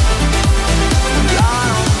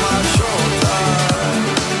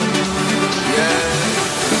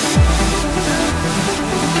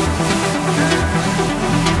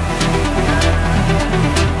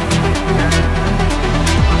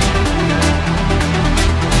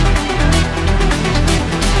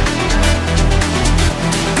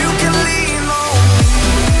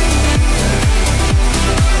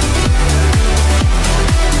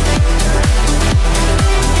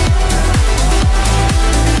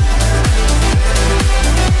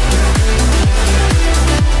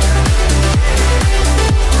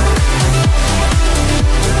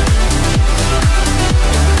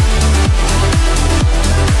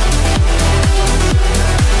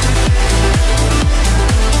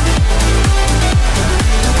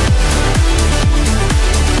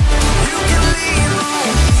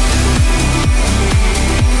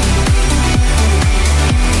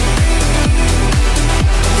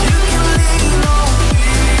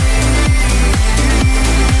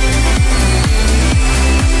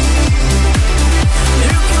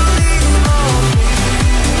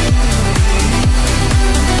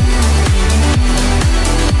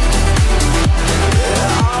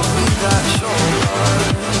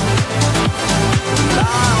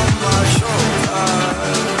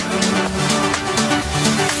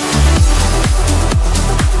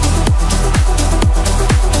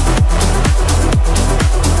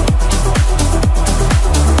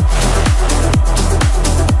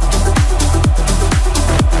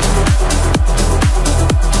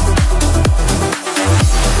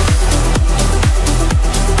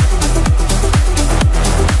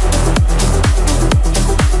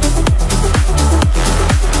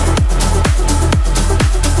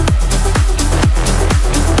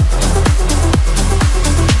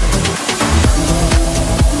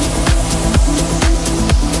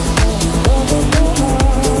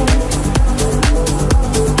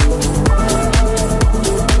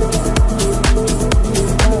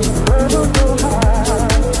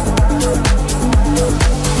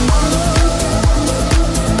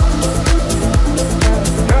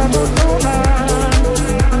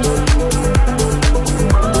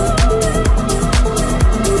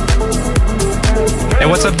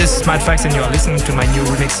 this is Matt Fax and you are listening to my new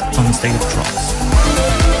remix on the State of Trance.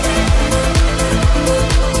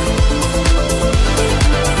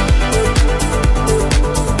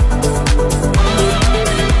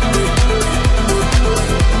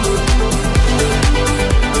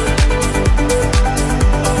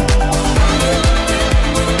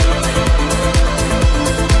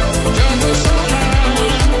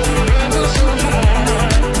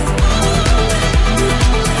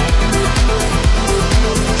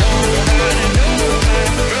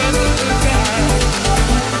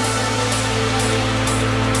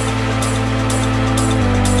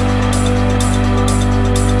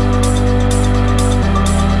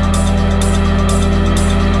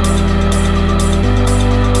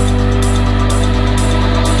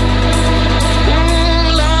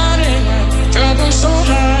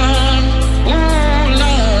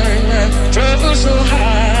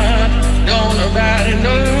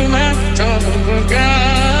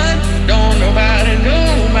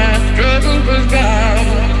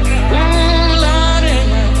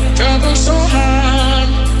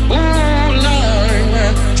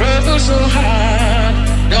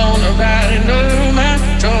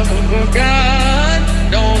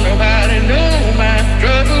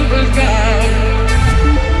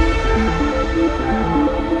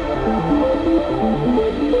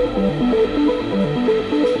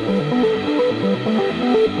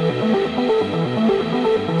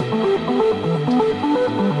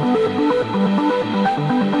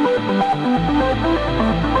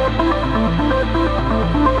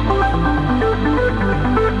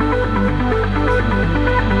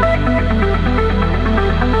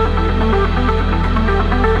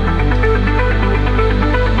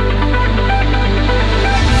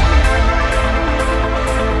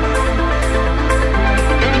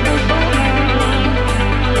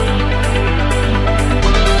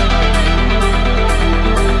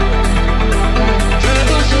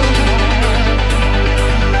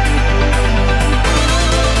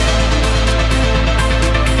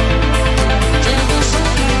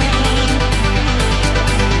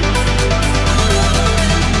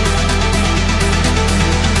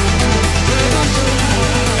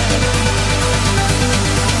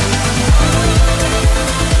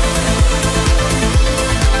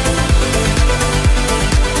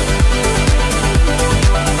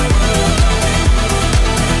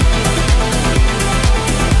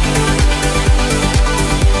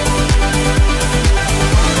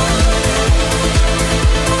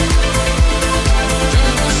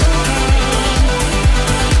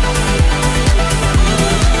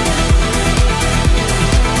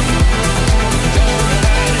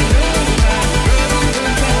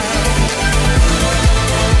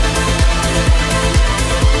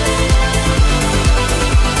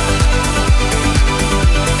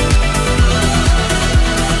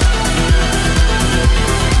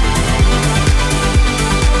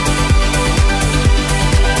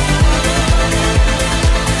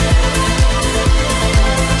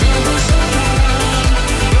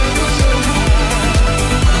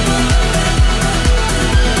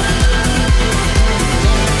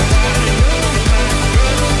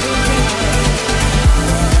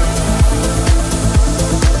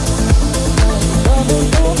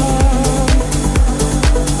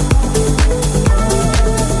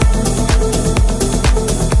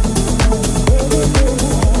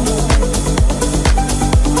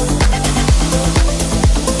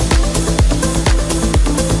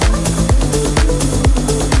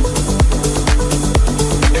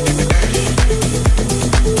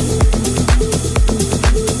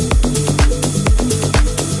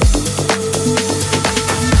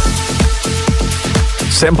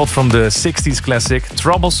 Sampled from the 60s classic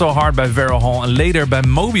Trouble So Hard by Vera Hall, and later by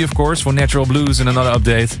Moby, of course, for Natural Blues in another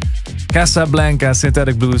update. Casablanca,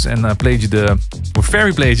 Synthetic Blues, and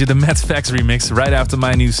Fairy played you the Matt Fax remix right after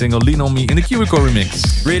my new single Lean On Me in the Cubicore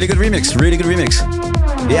remix. Really good remix, really good remix.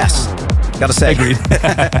 Yes, gotta say. Agreed.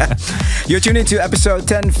 You're tuned into episode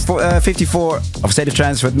 1054 of State of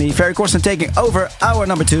Trance with me, Ferry Corsten, taking over hour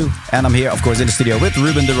number 2. And I'm here, of course, in the studio with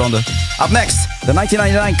Ruben de Ronde. Up next, the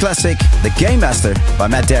 1999 classic The Game Master by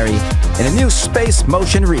Matt Darey in a new Space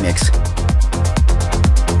Motion remix.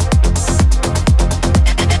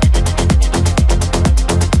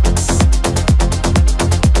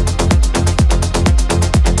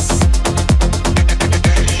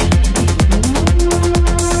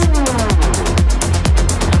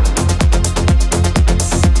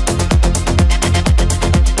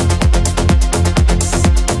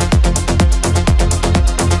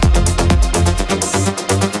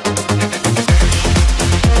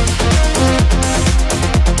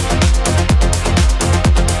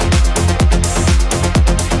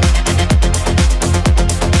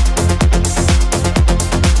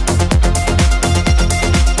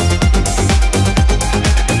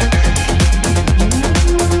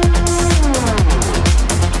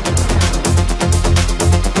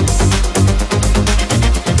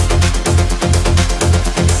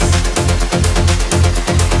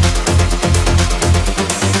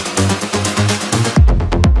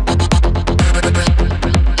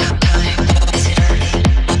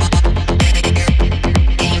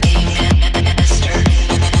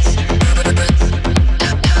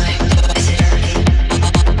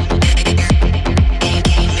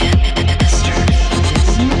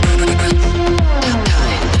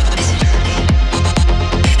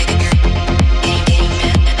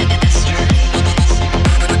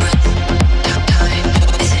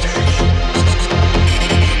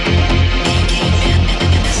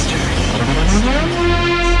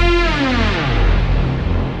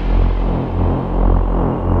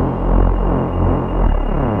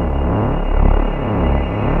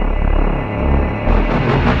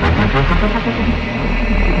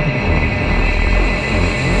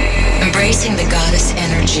 Embracing the goddess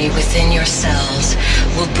energy within yourselves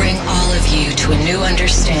will bring all of you to a new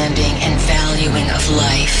understanding and valuing of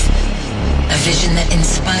life. A vision that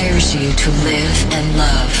inspires you to live and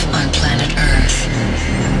love on planet Earth.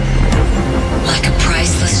 Like a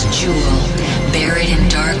priceless jewel buried in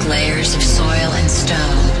dark layers of soil and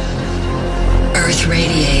stone, Earth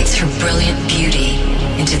radiates her brilliant beauty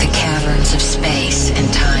into the caverns of space and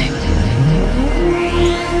time.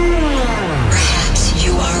 Perhaps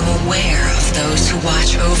you are aware of those who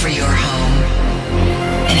watch over your home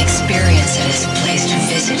and experience it as a place to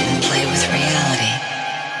visit and play with reality.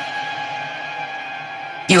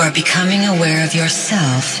 You are becoming aware of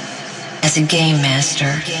yourself as a game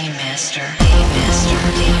master. Game master. Game master.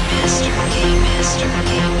 Game master. Game master.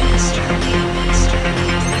 Game master. Game master.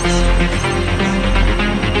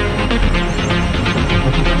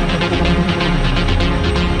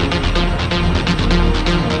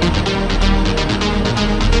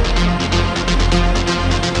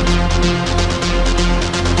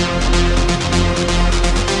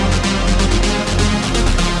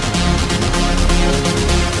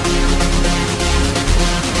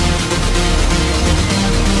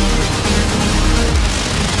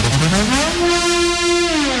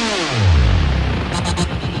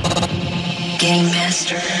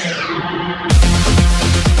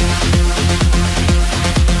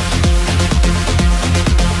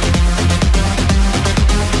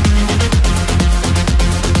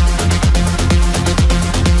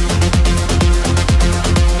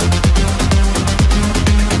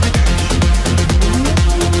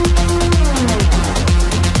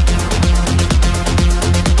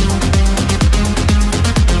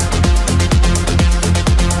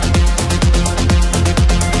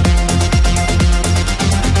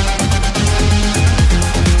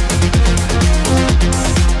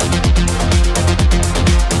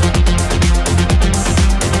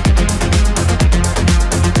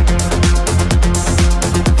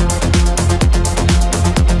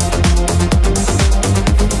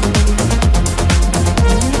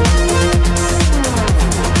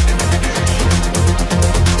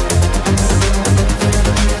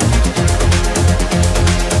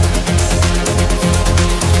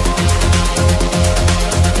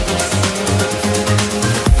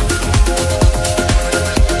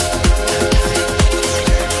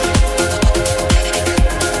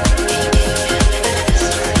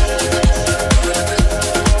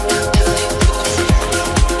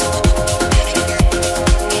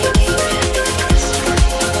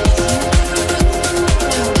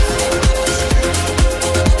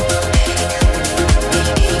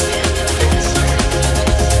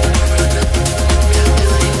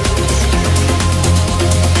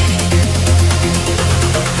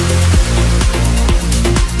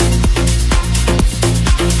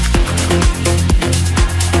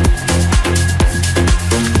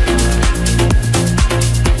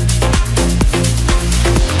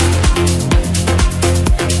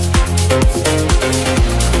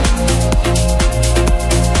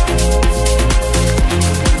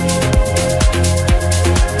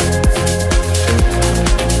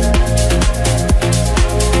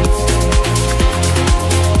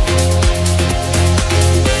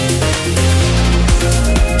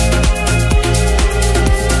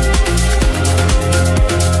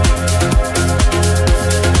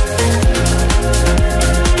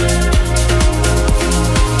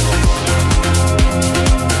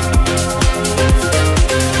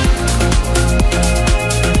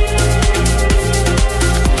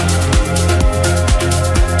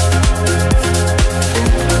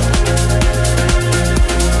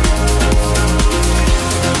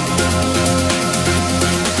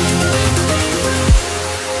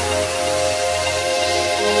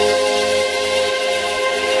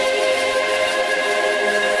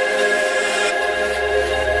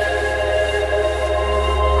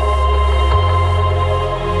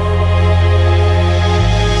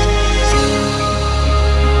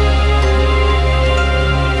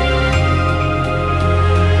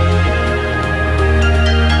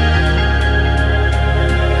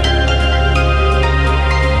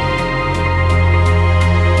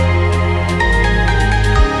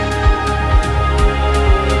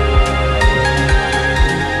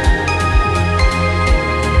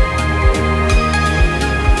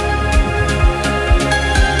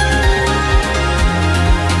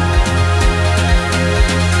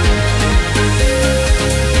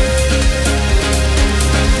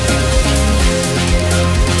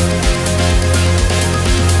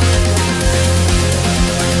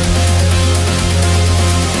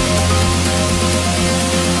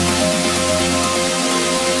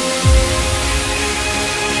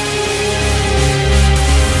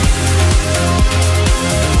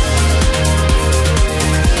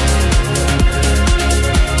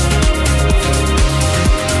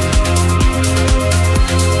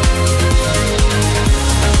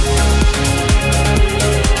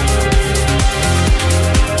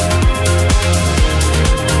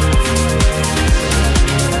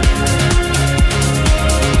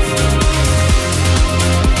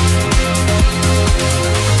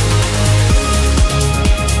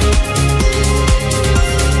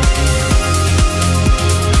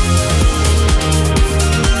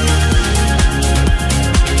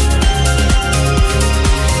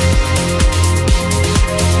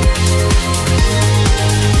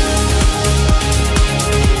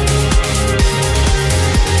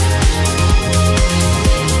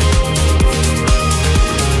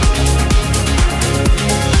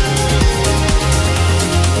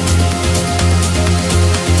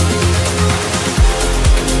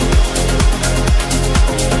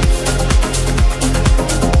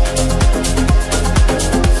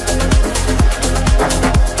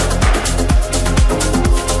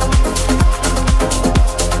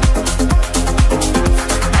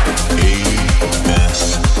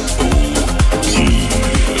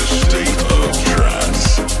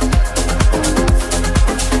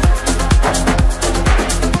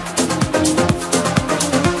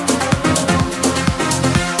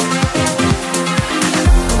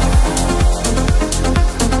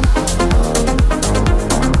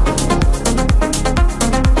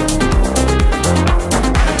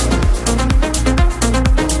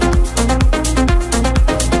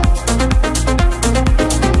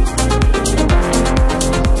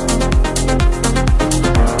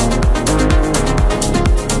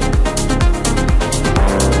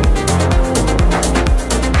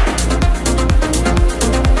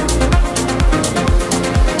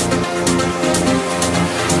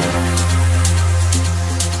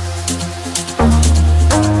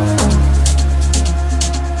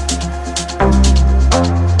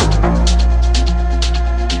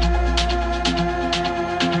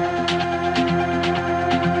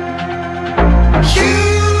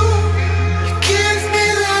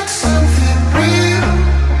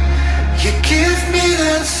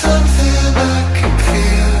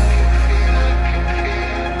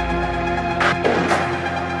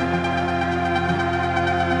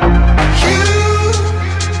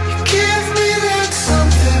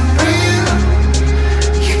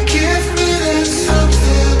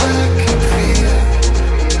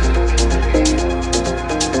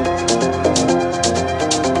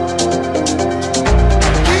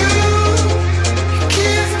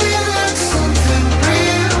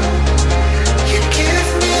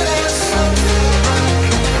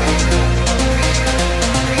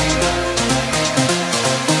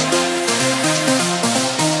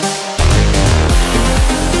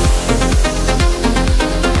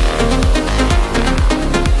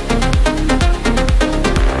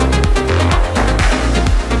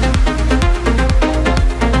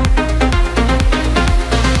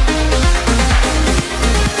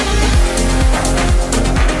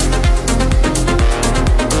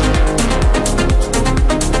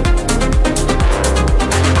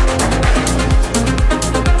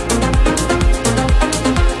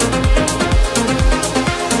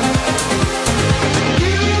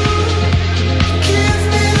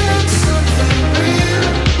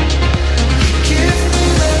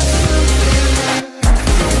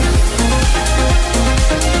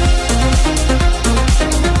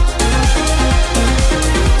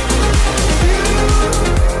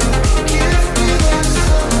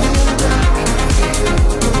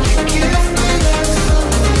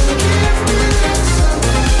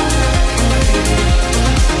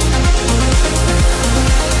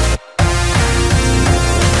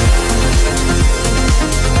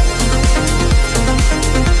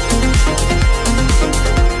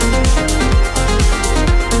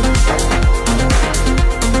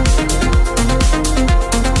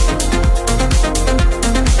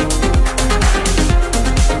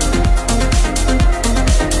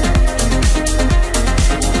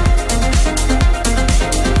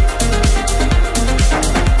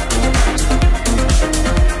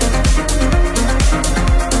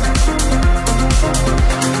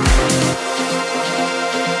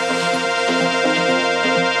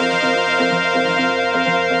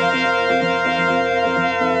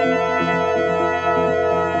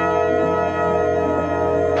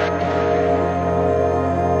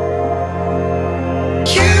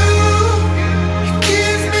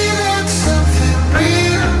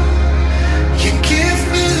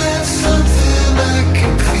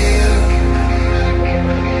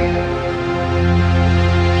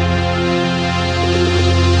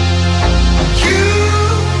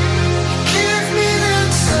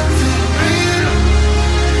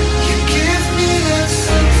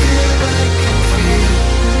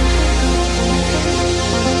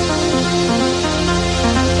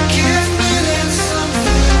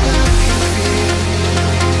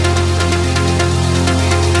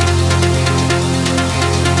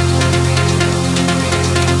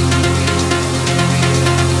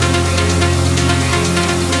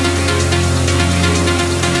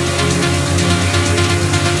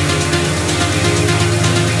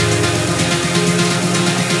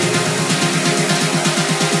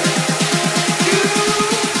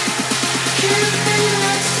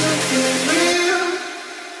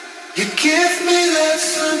 You give me that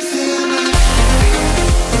something.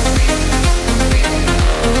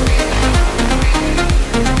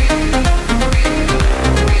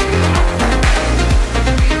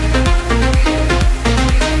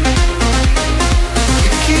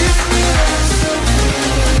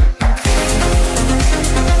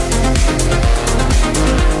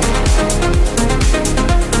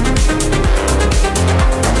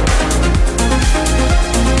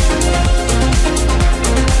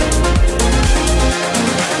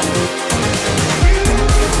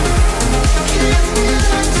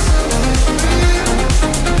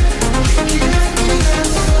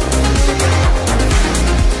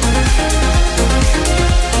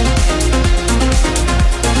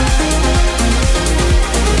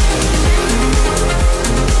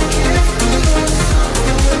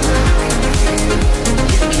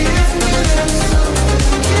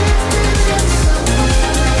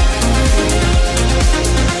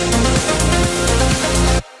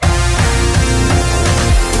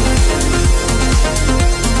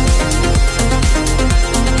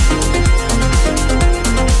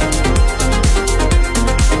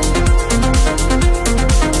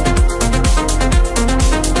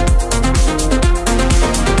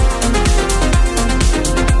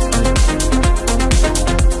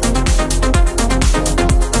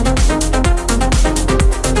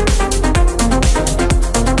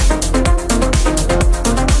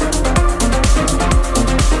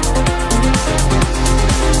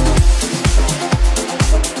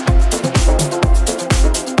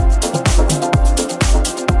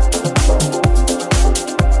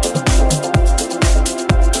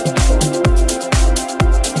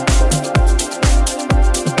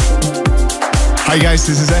 Hi guys,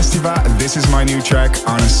 this is Estiva, and this is my new track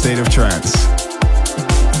on A State of Trance.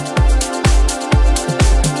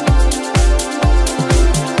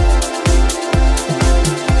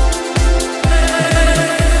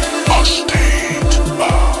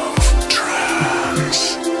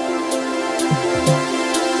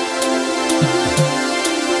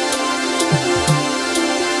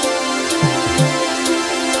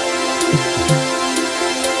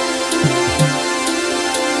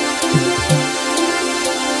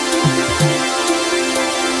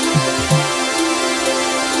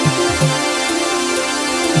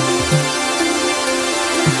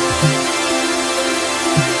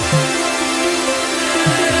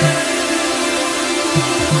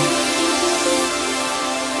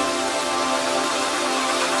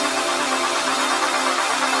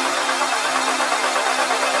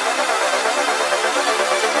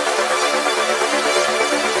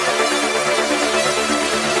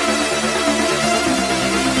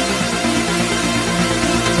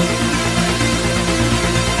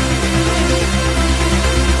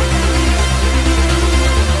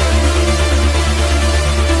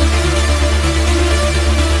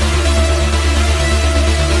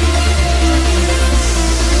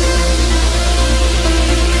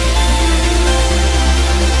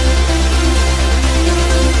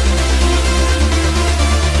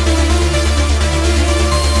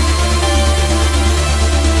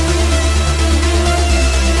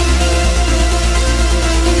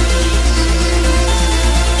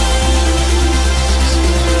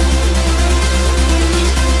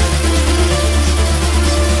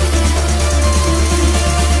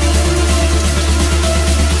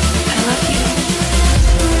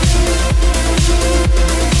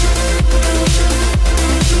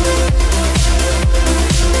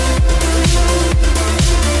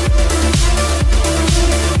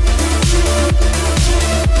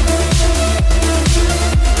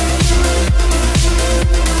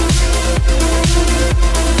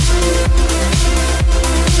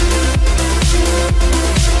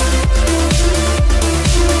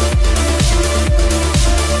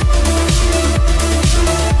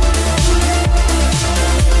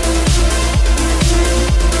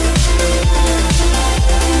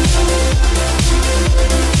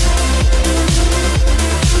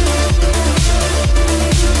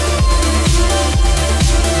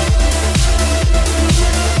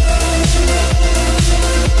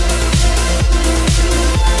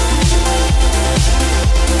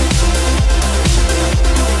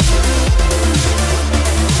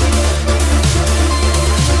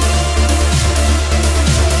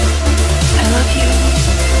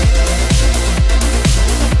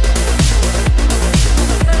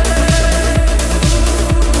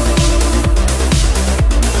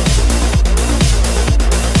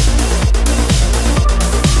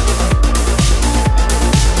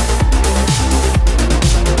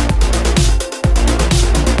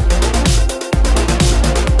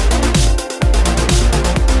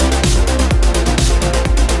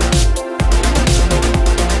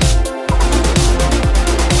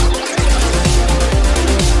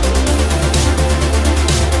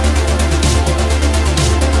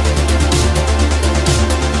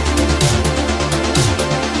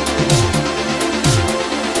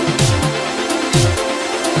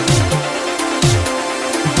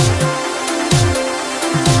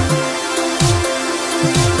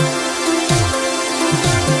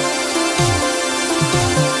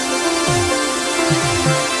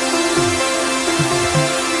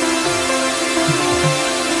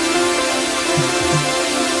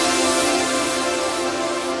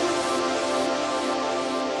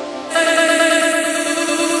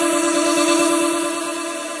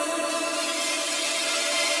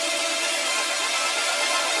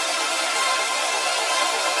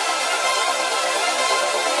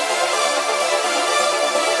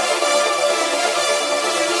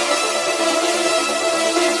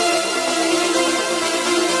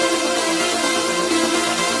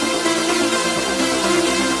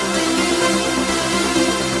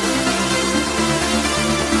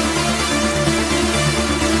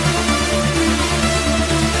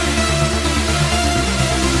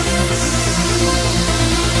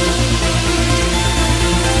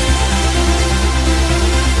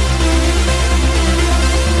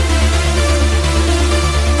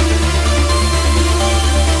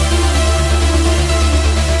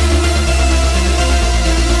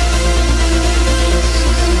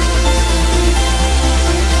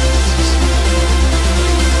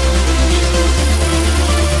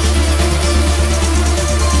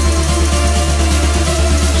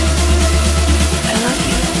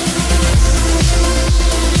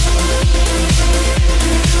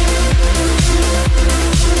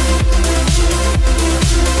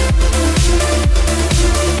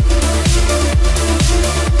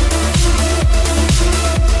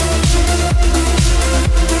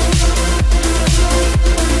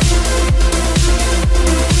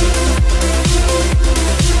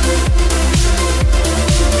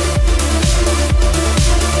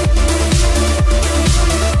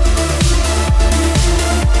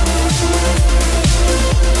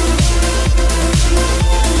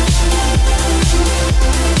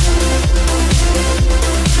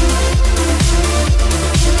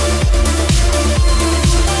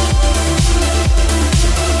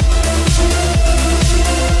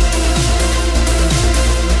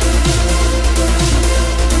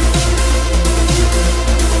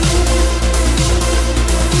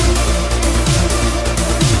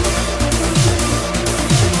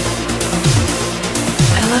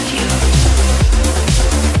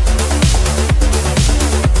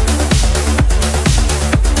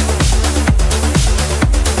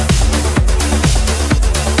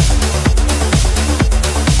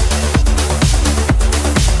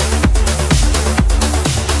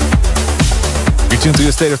 tuned to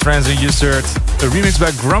A State of Trance, and you just heard a remix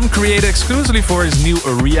by Grum created exclusively for his new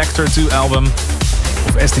Reactor 2 album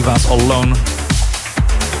of Estiva's Alone.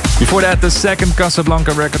 Before that, the second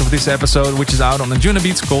Casablanca record of this episode, which is out on the Juno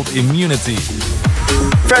Beats, called Immunity.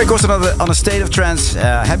 Very course on a State of Trance.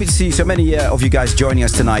 Happy to see so many of you guys joining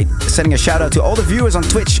us tonight. Sending a shout out to all the viewers on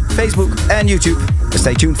Twitch, Facebook and YouTube.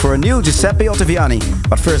 Stay tuned for a new Giuseppe Ottaviani.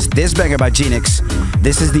 But first, this banger by Genix.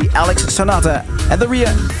 This is the Alex Sonata and the Rio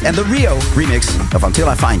remix of Until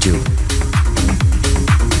I Find You.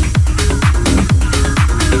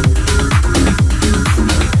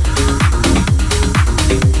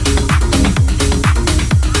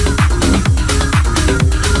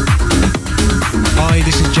 Hi,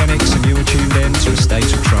 this is Genix and you are tuned in to A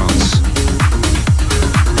State of Trance.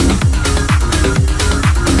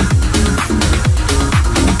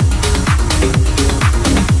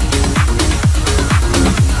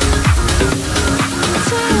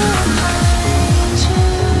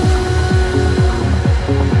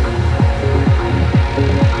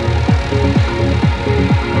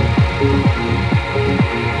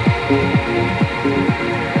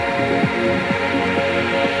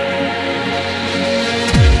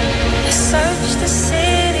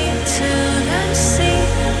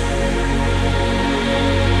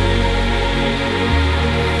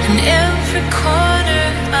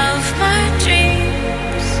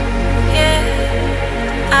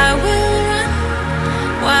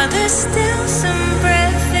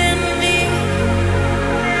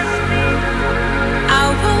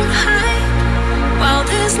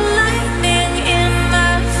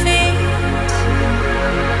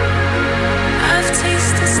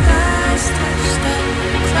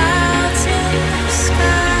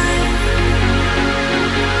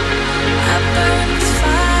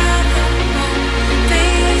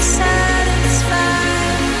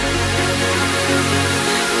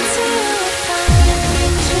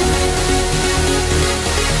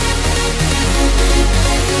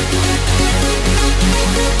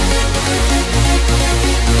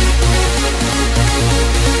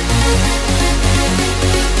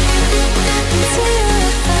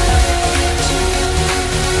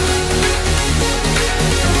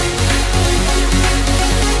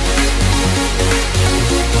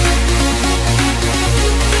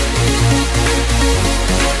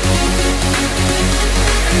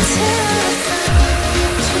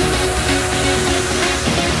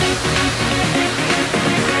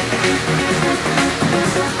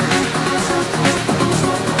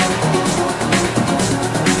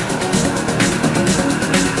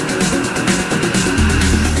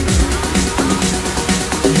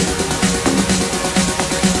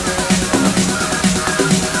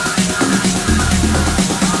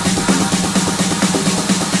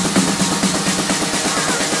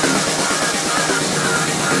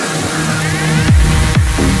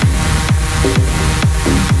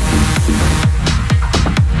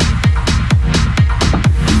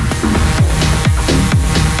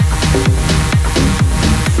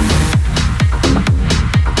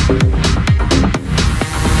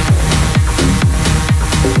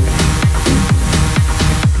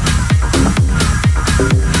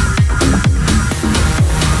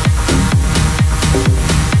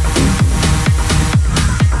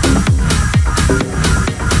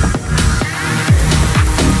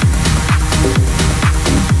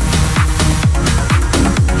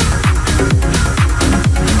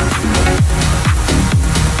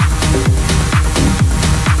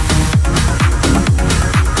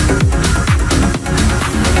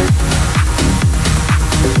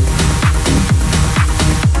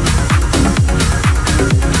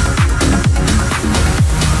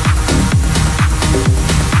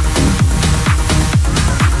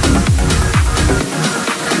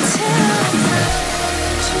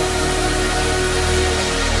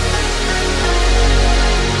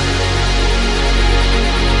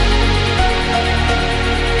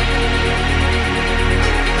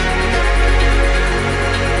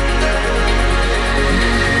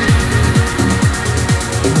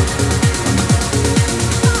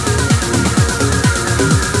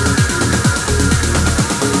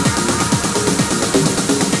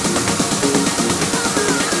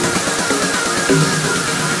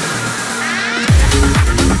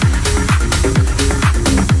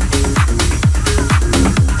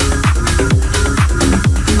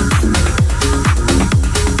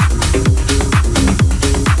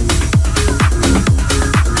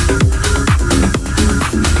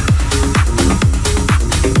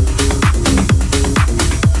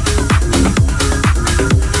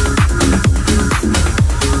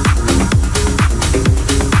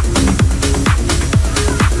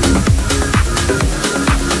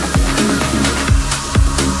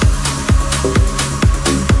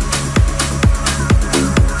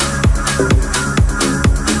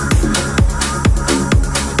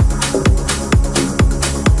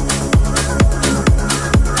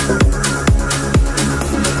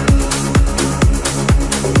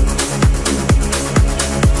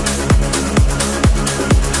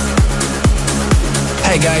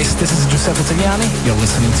 this is Giusto Tagliani. You're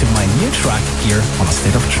listening to my new track here on A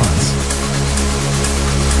State of Trance.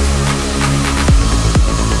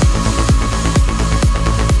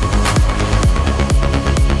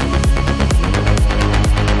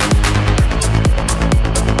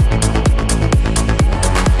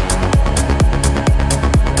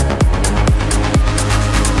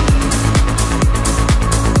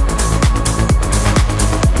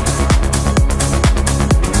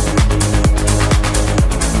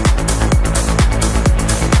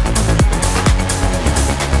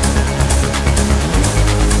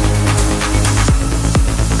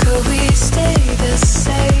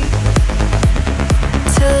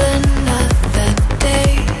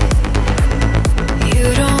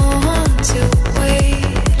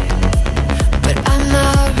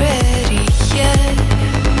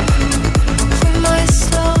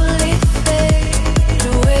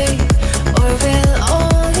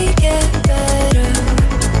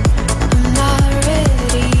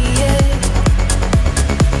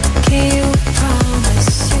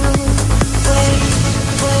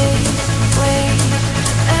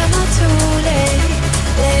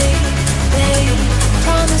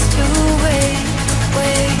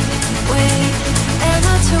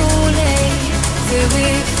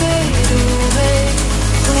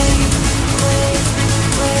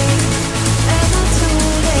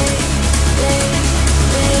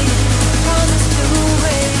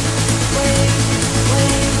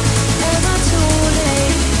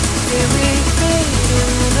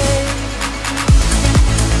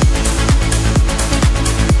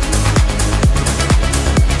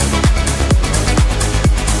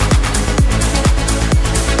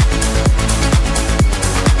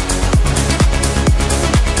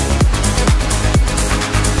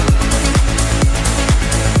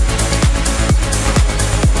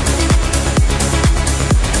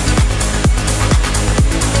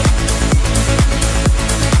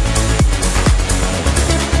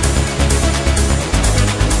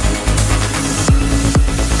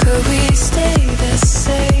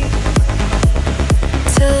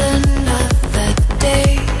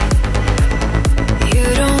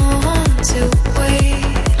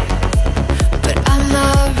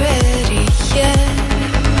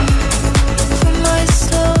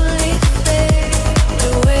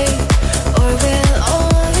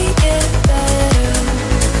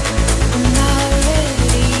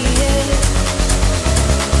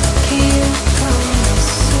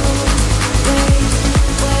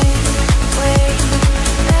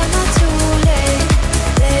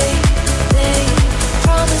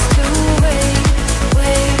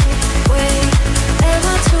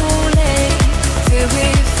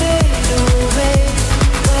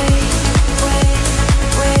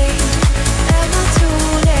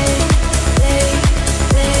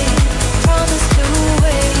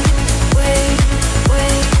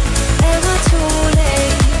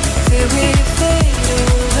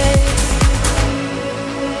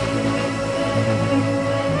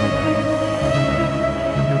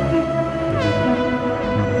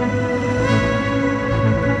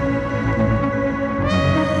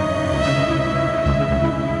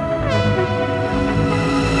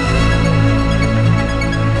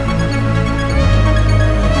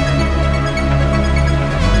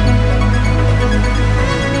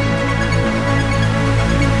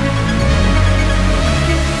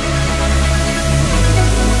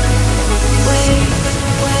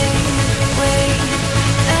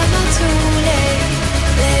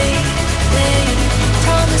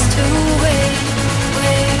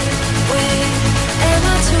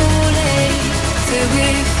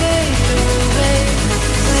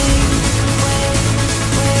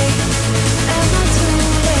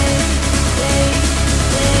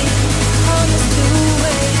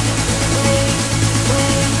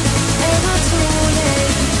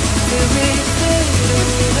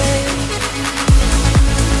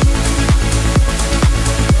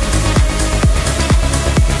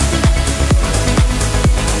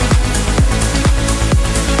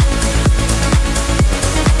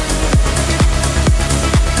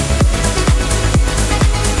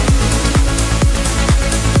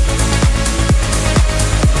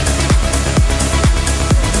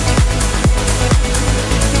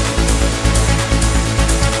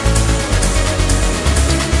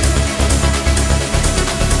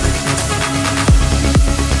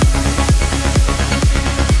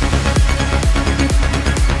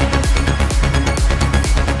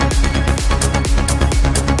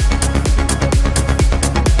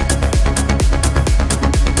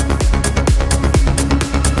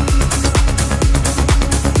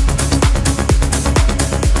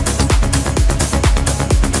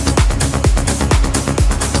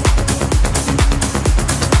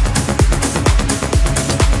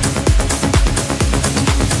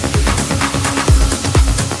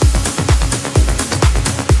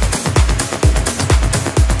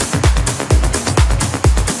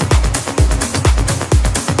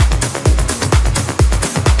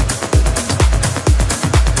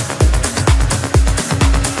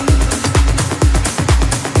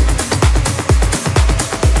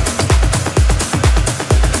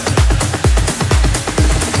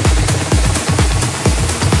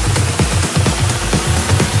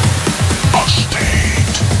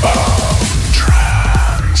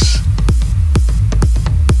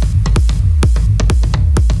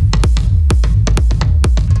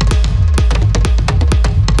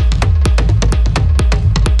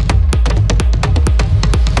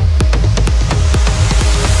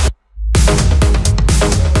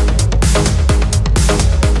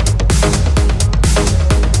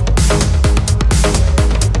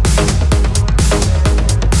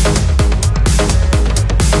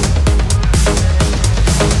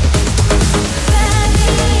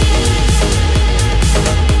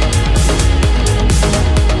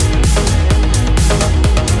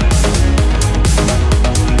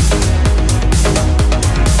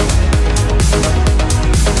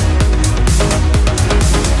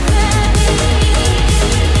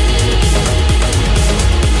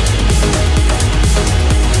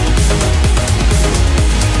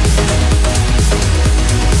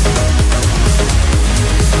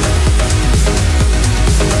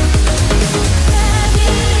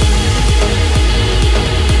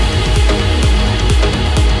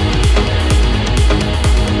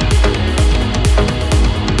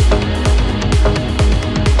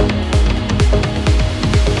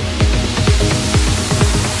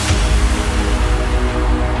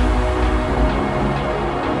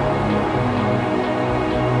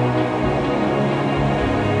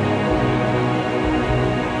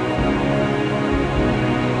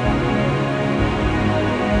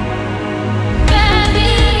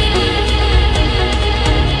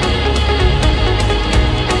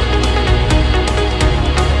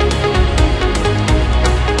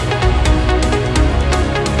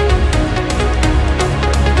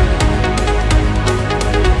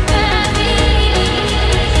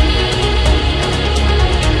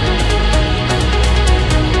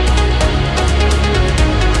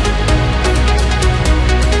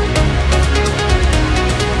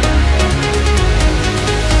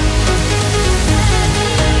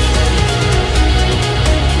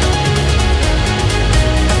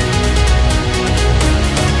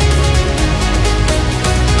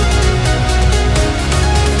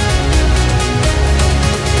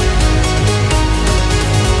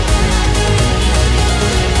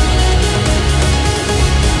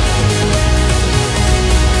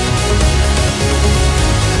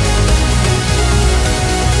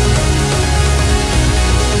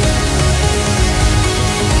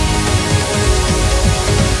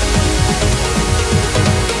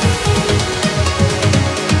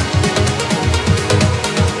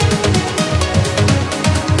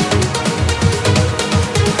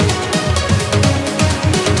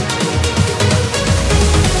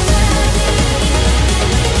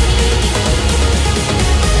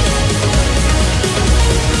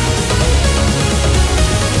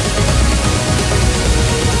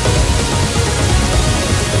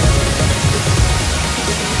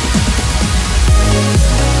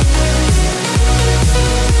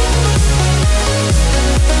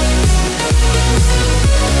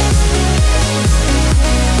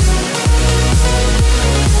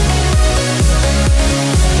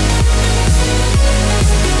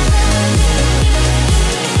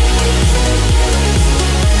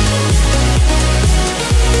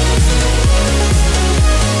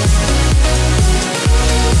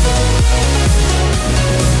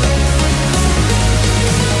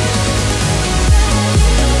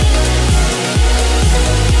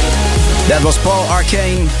 That was Paul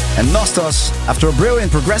Arcane and Nostos after a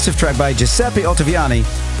brilliant progressive track by Giuseppe Ottaviani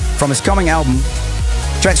from his coming album.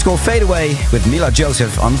 Track's called Fade Away with Mila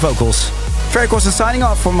Joseph on vocals. Ferry Corsten signing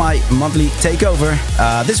off for my monthly takeover.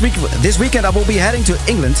 This weekend I will be heading to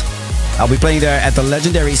England. I'll be playing there at the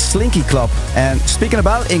legendary Slinky Club. And speaking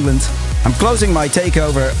about England, I'm closing my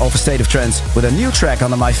takeover of A State of Trance with a new track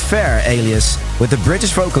under my fair alias with the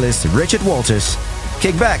British vocalist Richard Walters.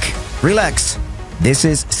 Kick back, relax. This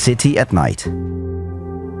is City at Night.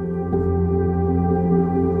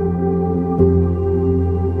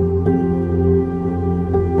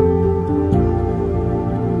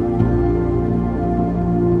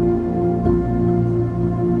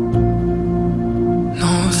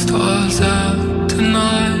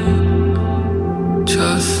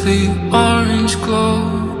 The orange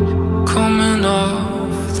glow coming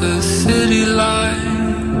off the city lights.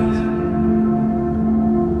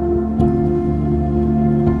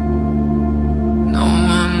 No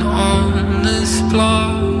one on this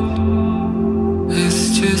block.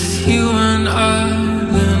 It's just you and I,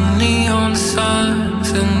 the neon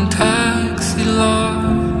signs and taxi lights.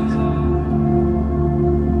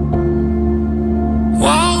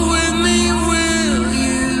 Walk with me, will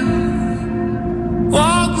you?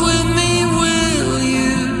 Walk with me, will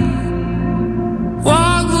you?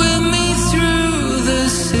 Walk with me through the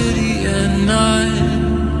city at night.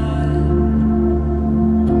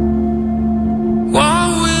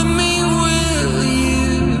 Walk with me, will you?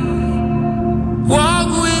 Walk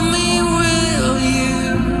with me, will you?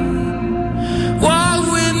 Walk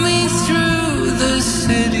with me through the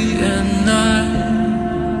city at night.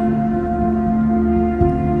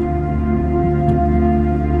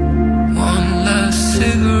 One last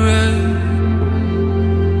cigarette,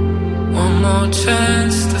 one more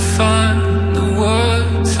chance to find the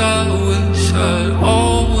words I wish I'd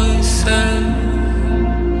always said.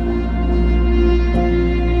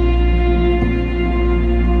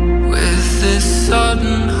 With this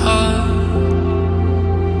sudden heart,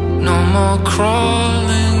 no more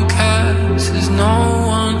crawling cats, there's no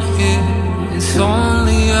one here, it's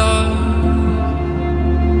only us.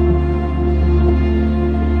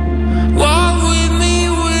 Walk with me,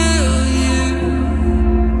 will you?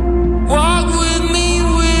 Walk with me,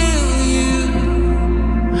 will you?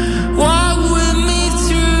 Walk with me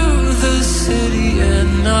through the city at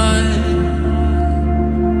night.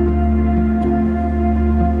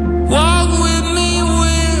 Walk with me,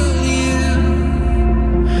 will you?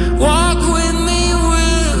 Walk with me,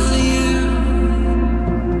 will you?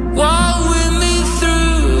 Walk with me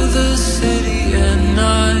through the city at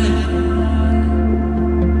night.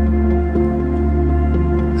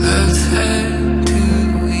 Let's head to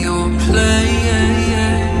your place.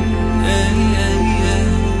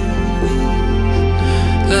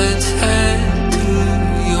 Let's head to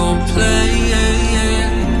your place.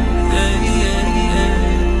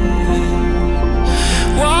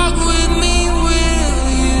 Walk with me, will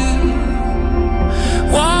you?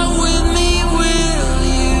 Walk with me, will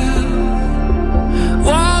you?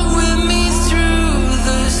 Walk with me through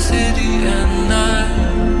the city at night.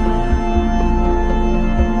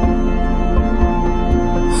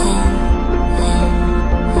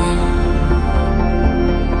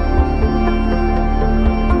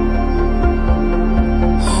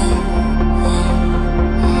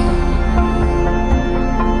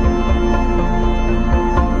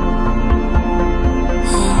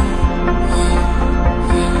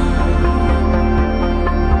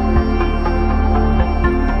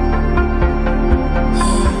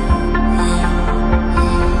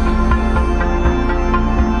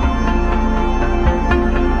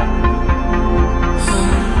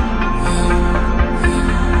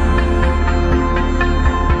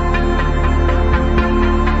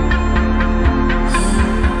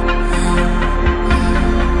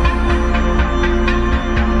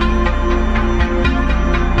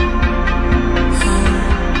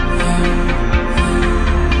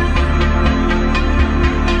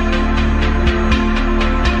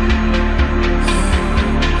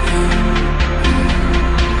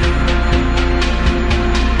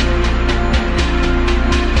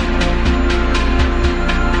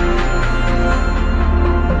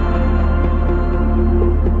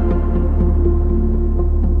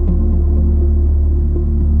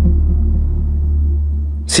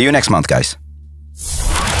 See you next month, guys.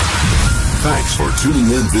 Thanks for tuning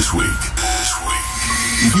in this week.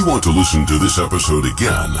 If you want to listen to this episode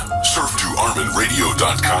again, surf to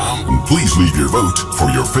ArminRadio.com and please leave your vote for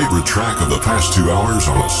your favorite track of the past 2 hours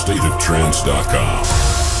on AstateOfTrance.com. A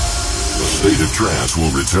State of Trance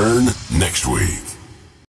will return next week.